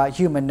interesting about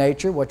human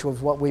nature, which was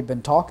what we've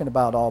been talking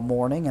about all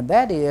morning, and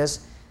that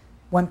is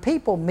when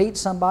people meet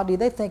somebody,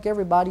 they think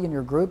everybody in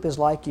your group is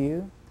like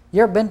you.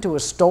 You ever been to a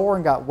store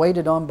and got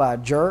waited on by a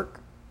jerk?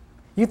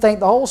 You think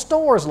the whole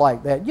store is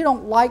like that. You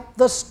don't like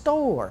the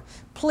store.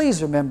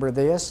 Please remember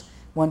this.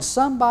 When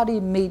somebody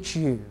meets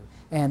you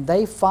and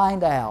they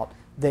find out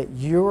that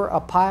you're a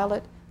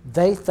pilot,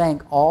 they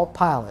think all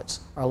pilots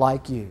are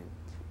like you.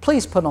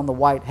 Please put on the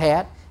white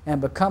hat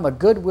and become a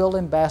goodwill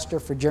ambassador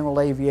for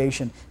general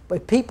aviation.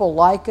 But people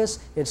like us,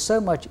 it's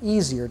so much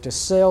easier to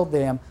sell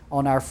them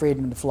on our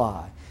freedom to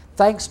fly.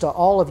 Thanks to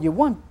all of you.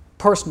 One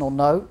personal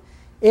note,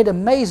 it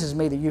amazes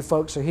me that you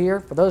folks are here.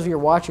 For those of you who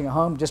are watching at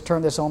home, just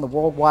turn this on the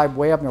World Wide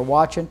Web and you're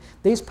watching.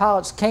 These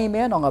pilots came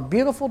in on a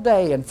beautiful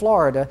day in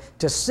Florida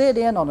to sit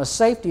in on a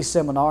safety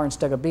seminar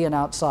instead of being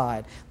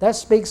outside. That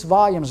speaks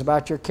volumes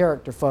about your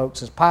character,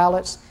 folks, as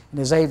pilots and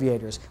as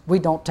aviators. We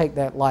don't take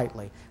that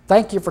lightly.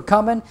 Thank you for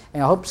coming,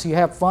 and I hope you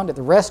have fun at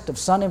the rest of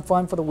Sun and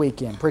Fun for the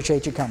weekend.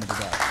 Appreciate you coming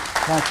today.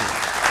 Thank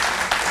you.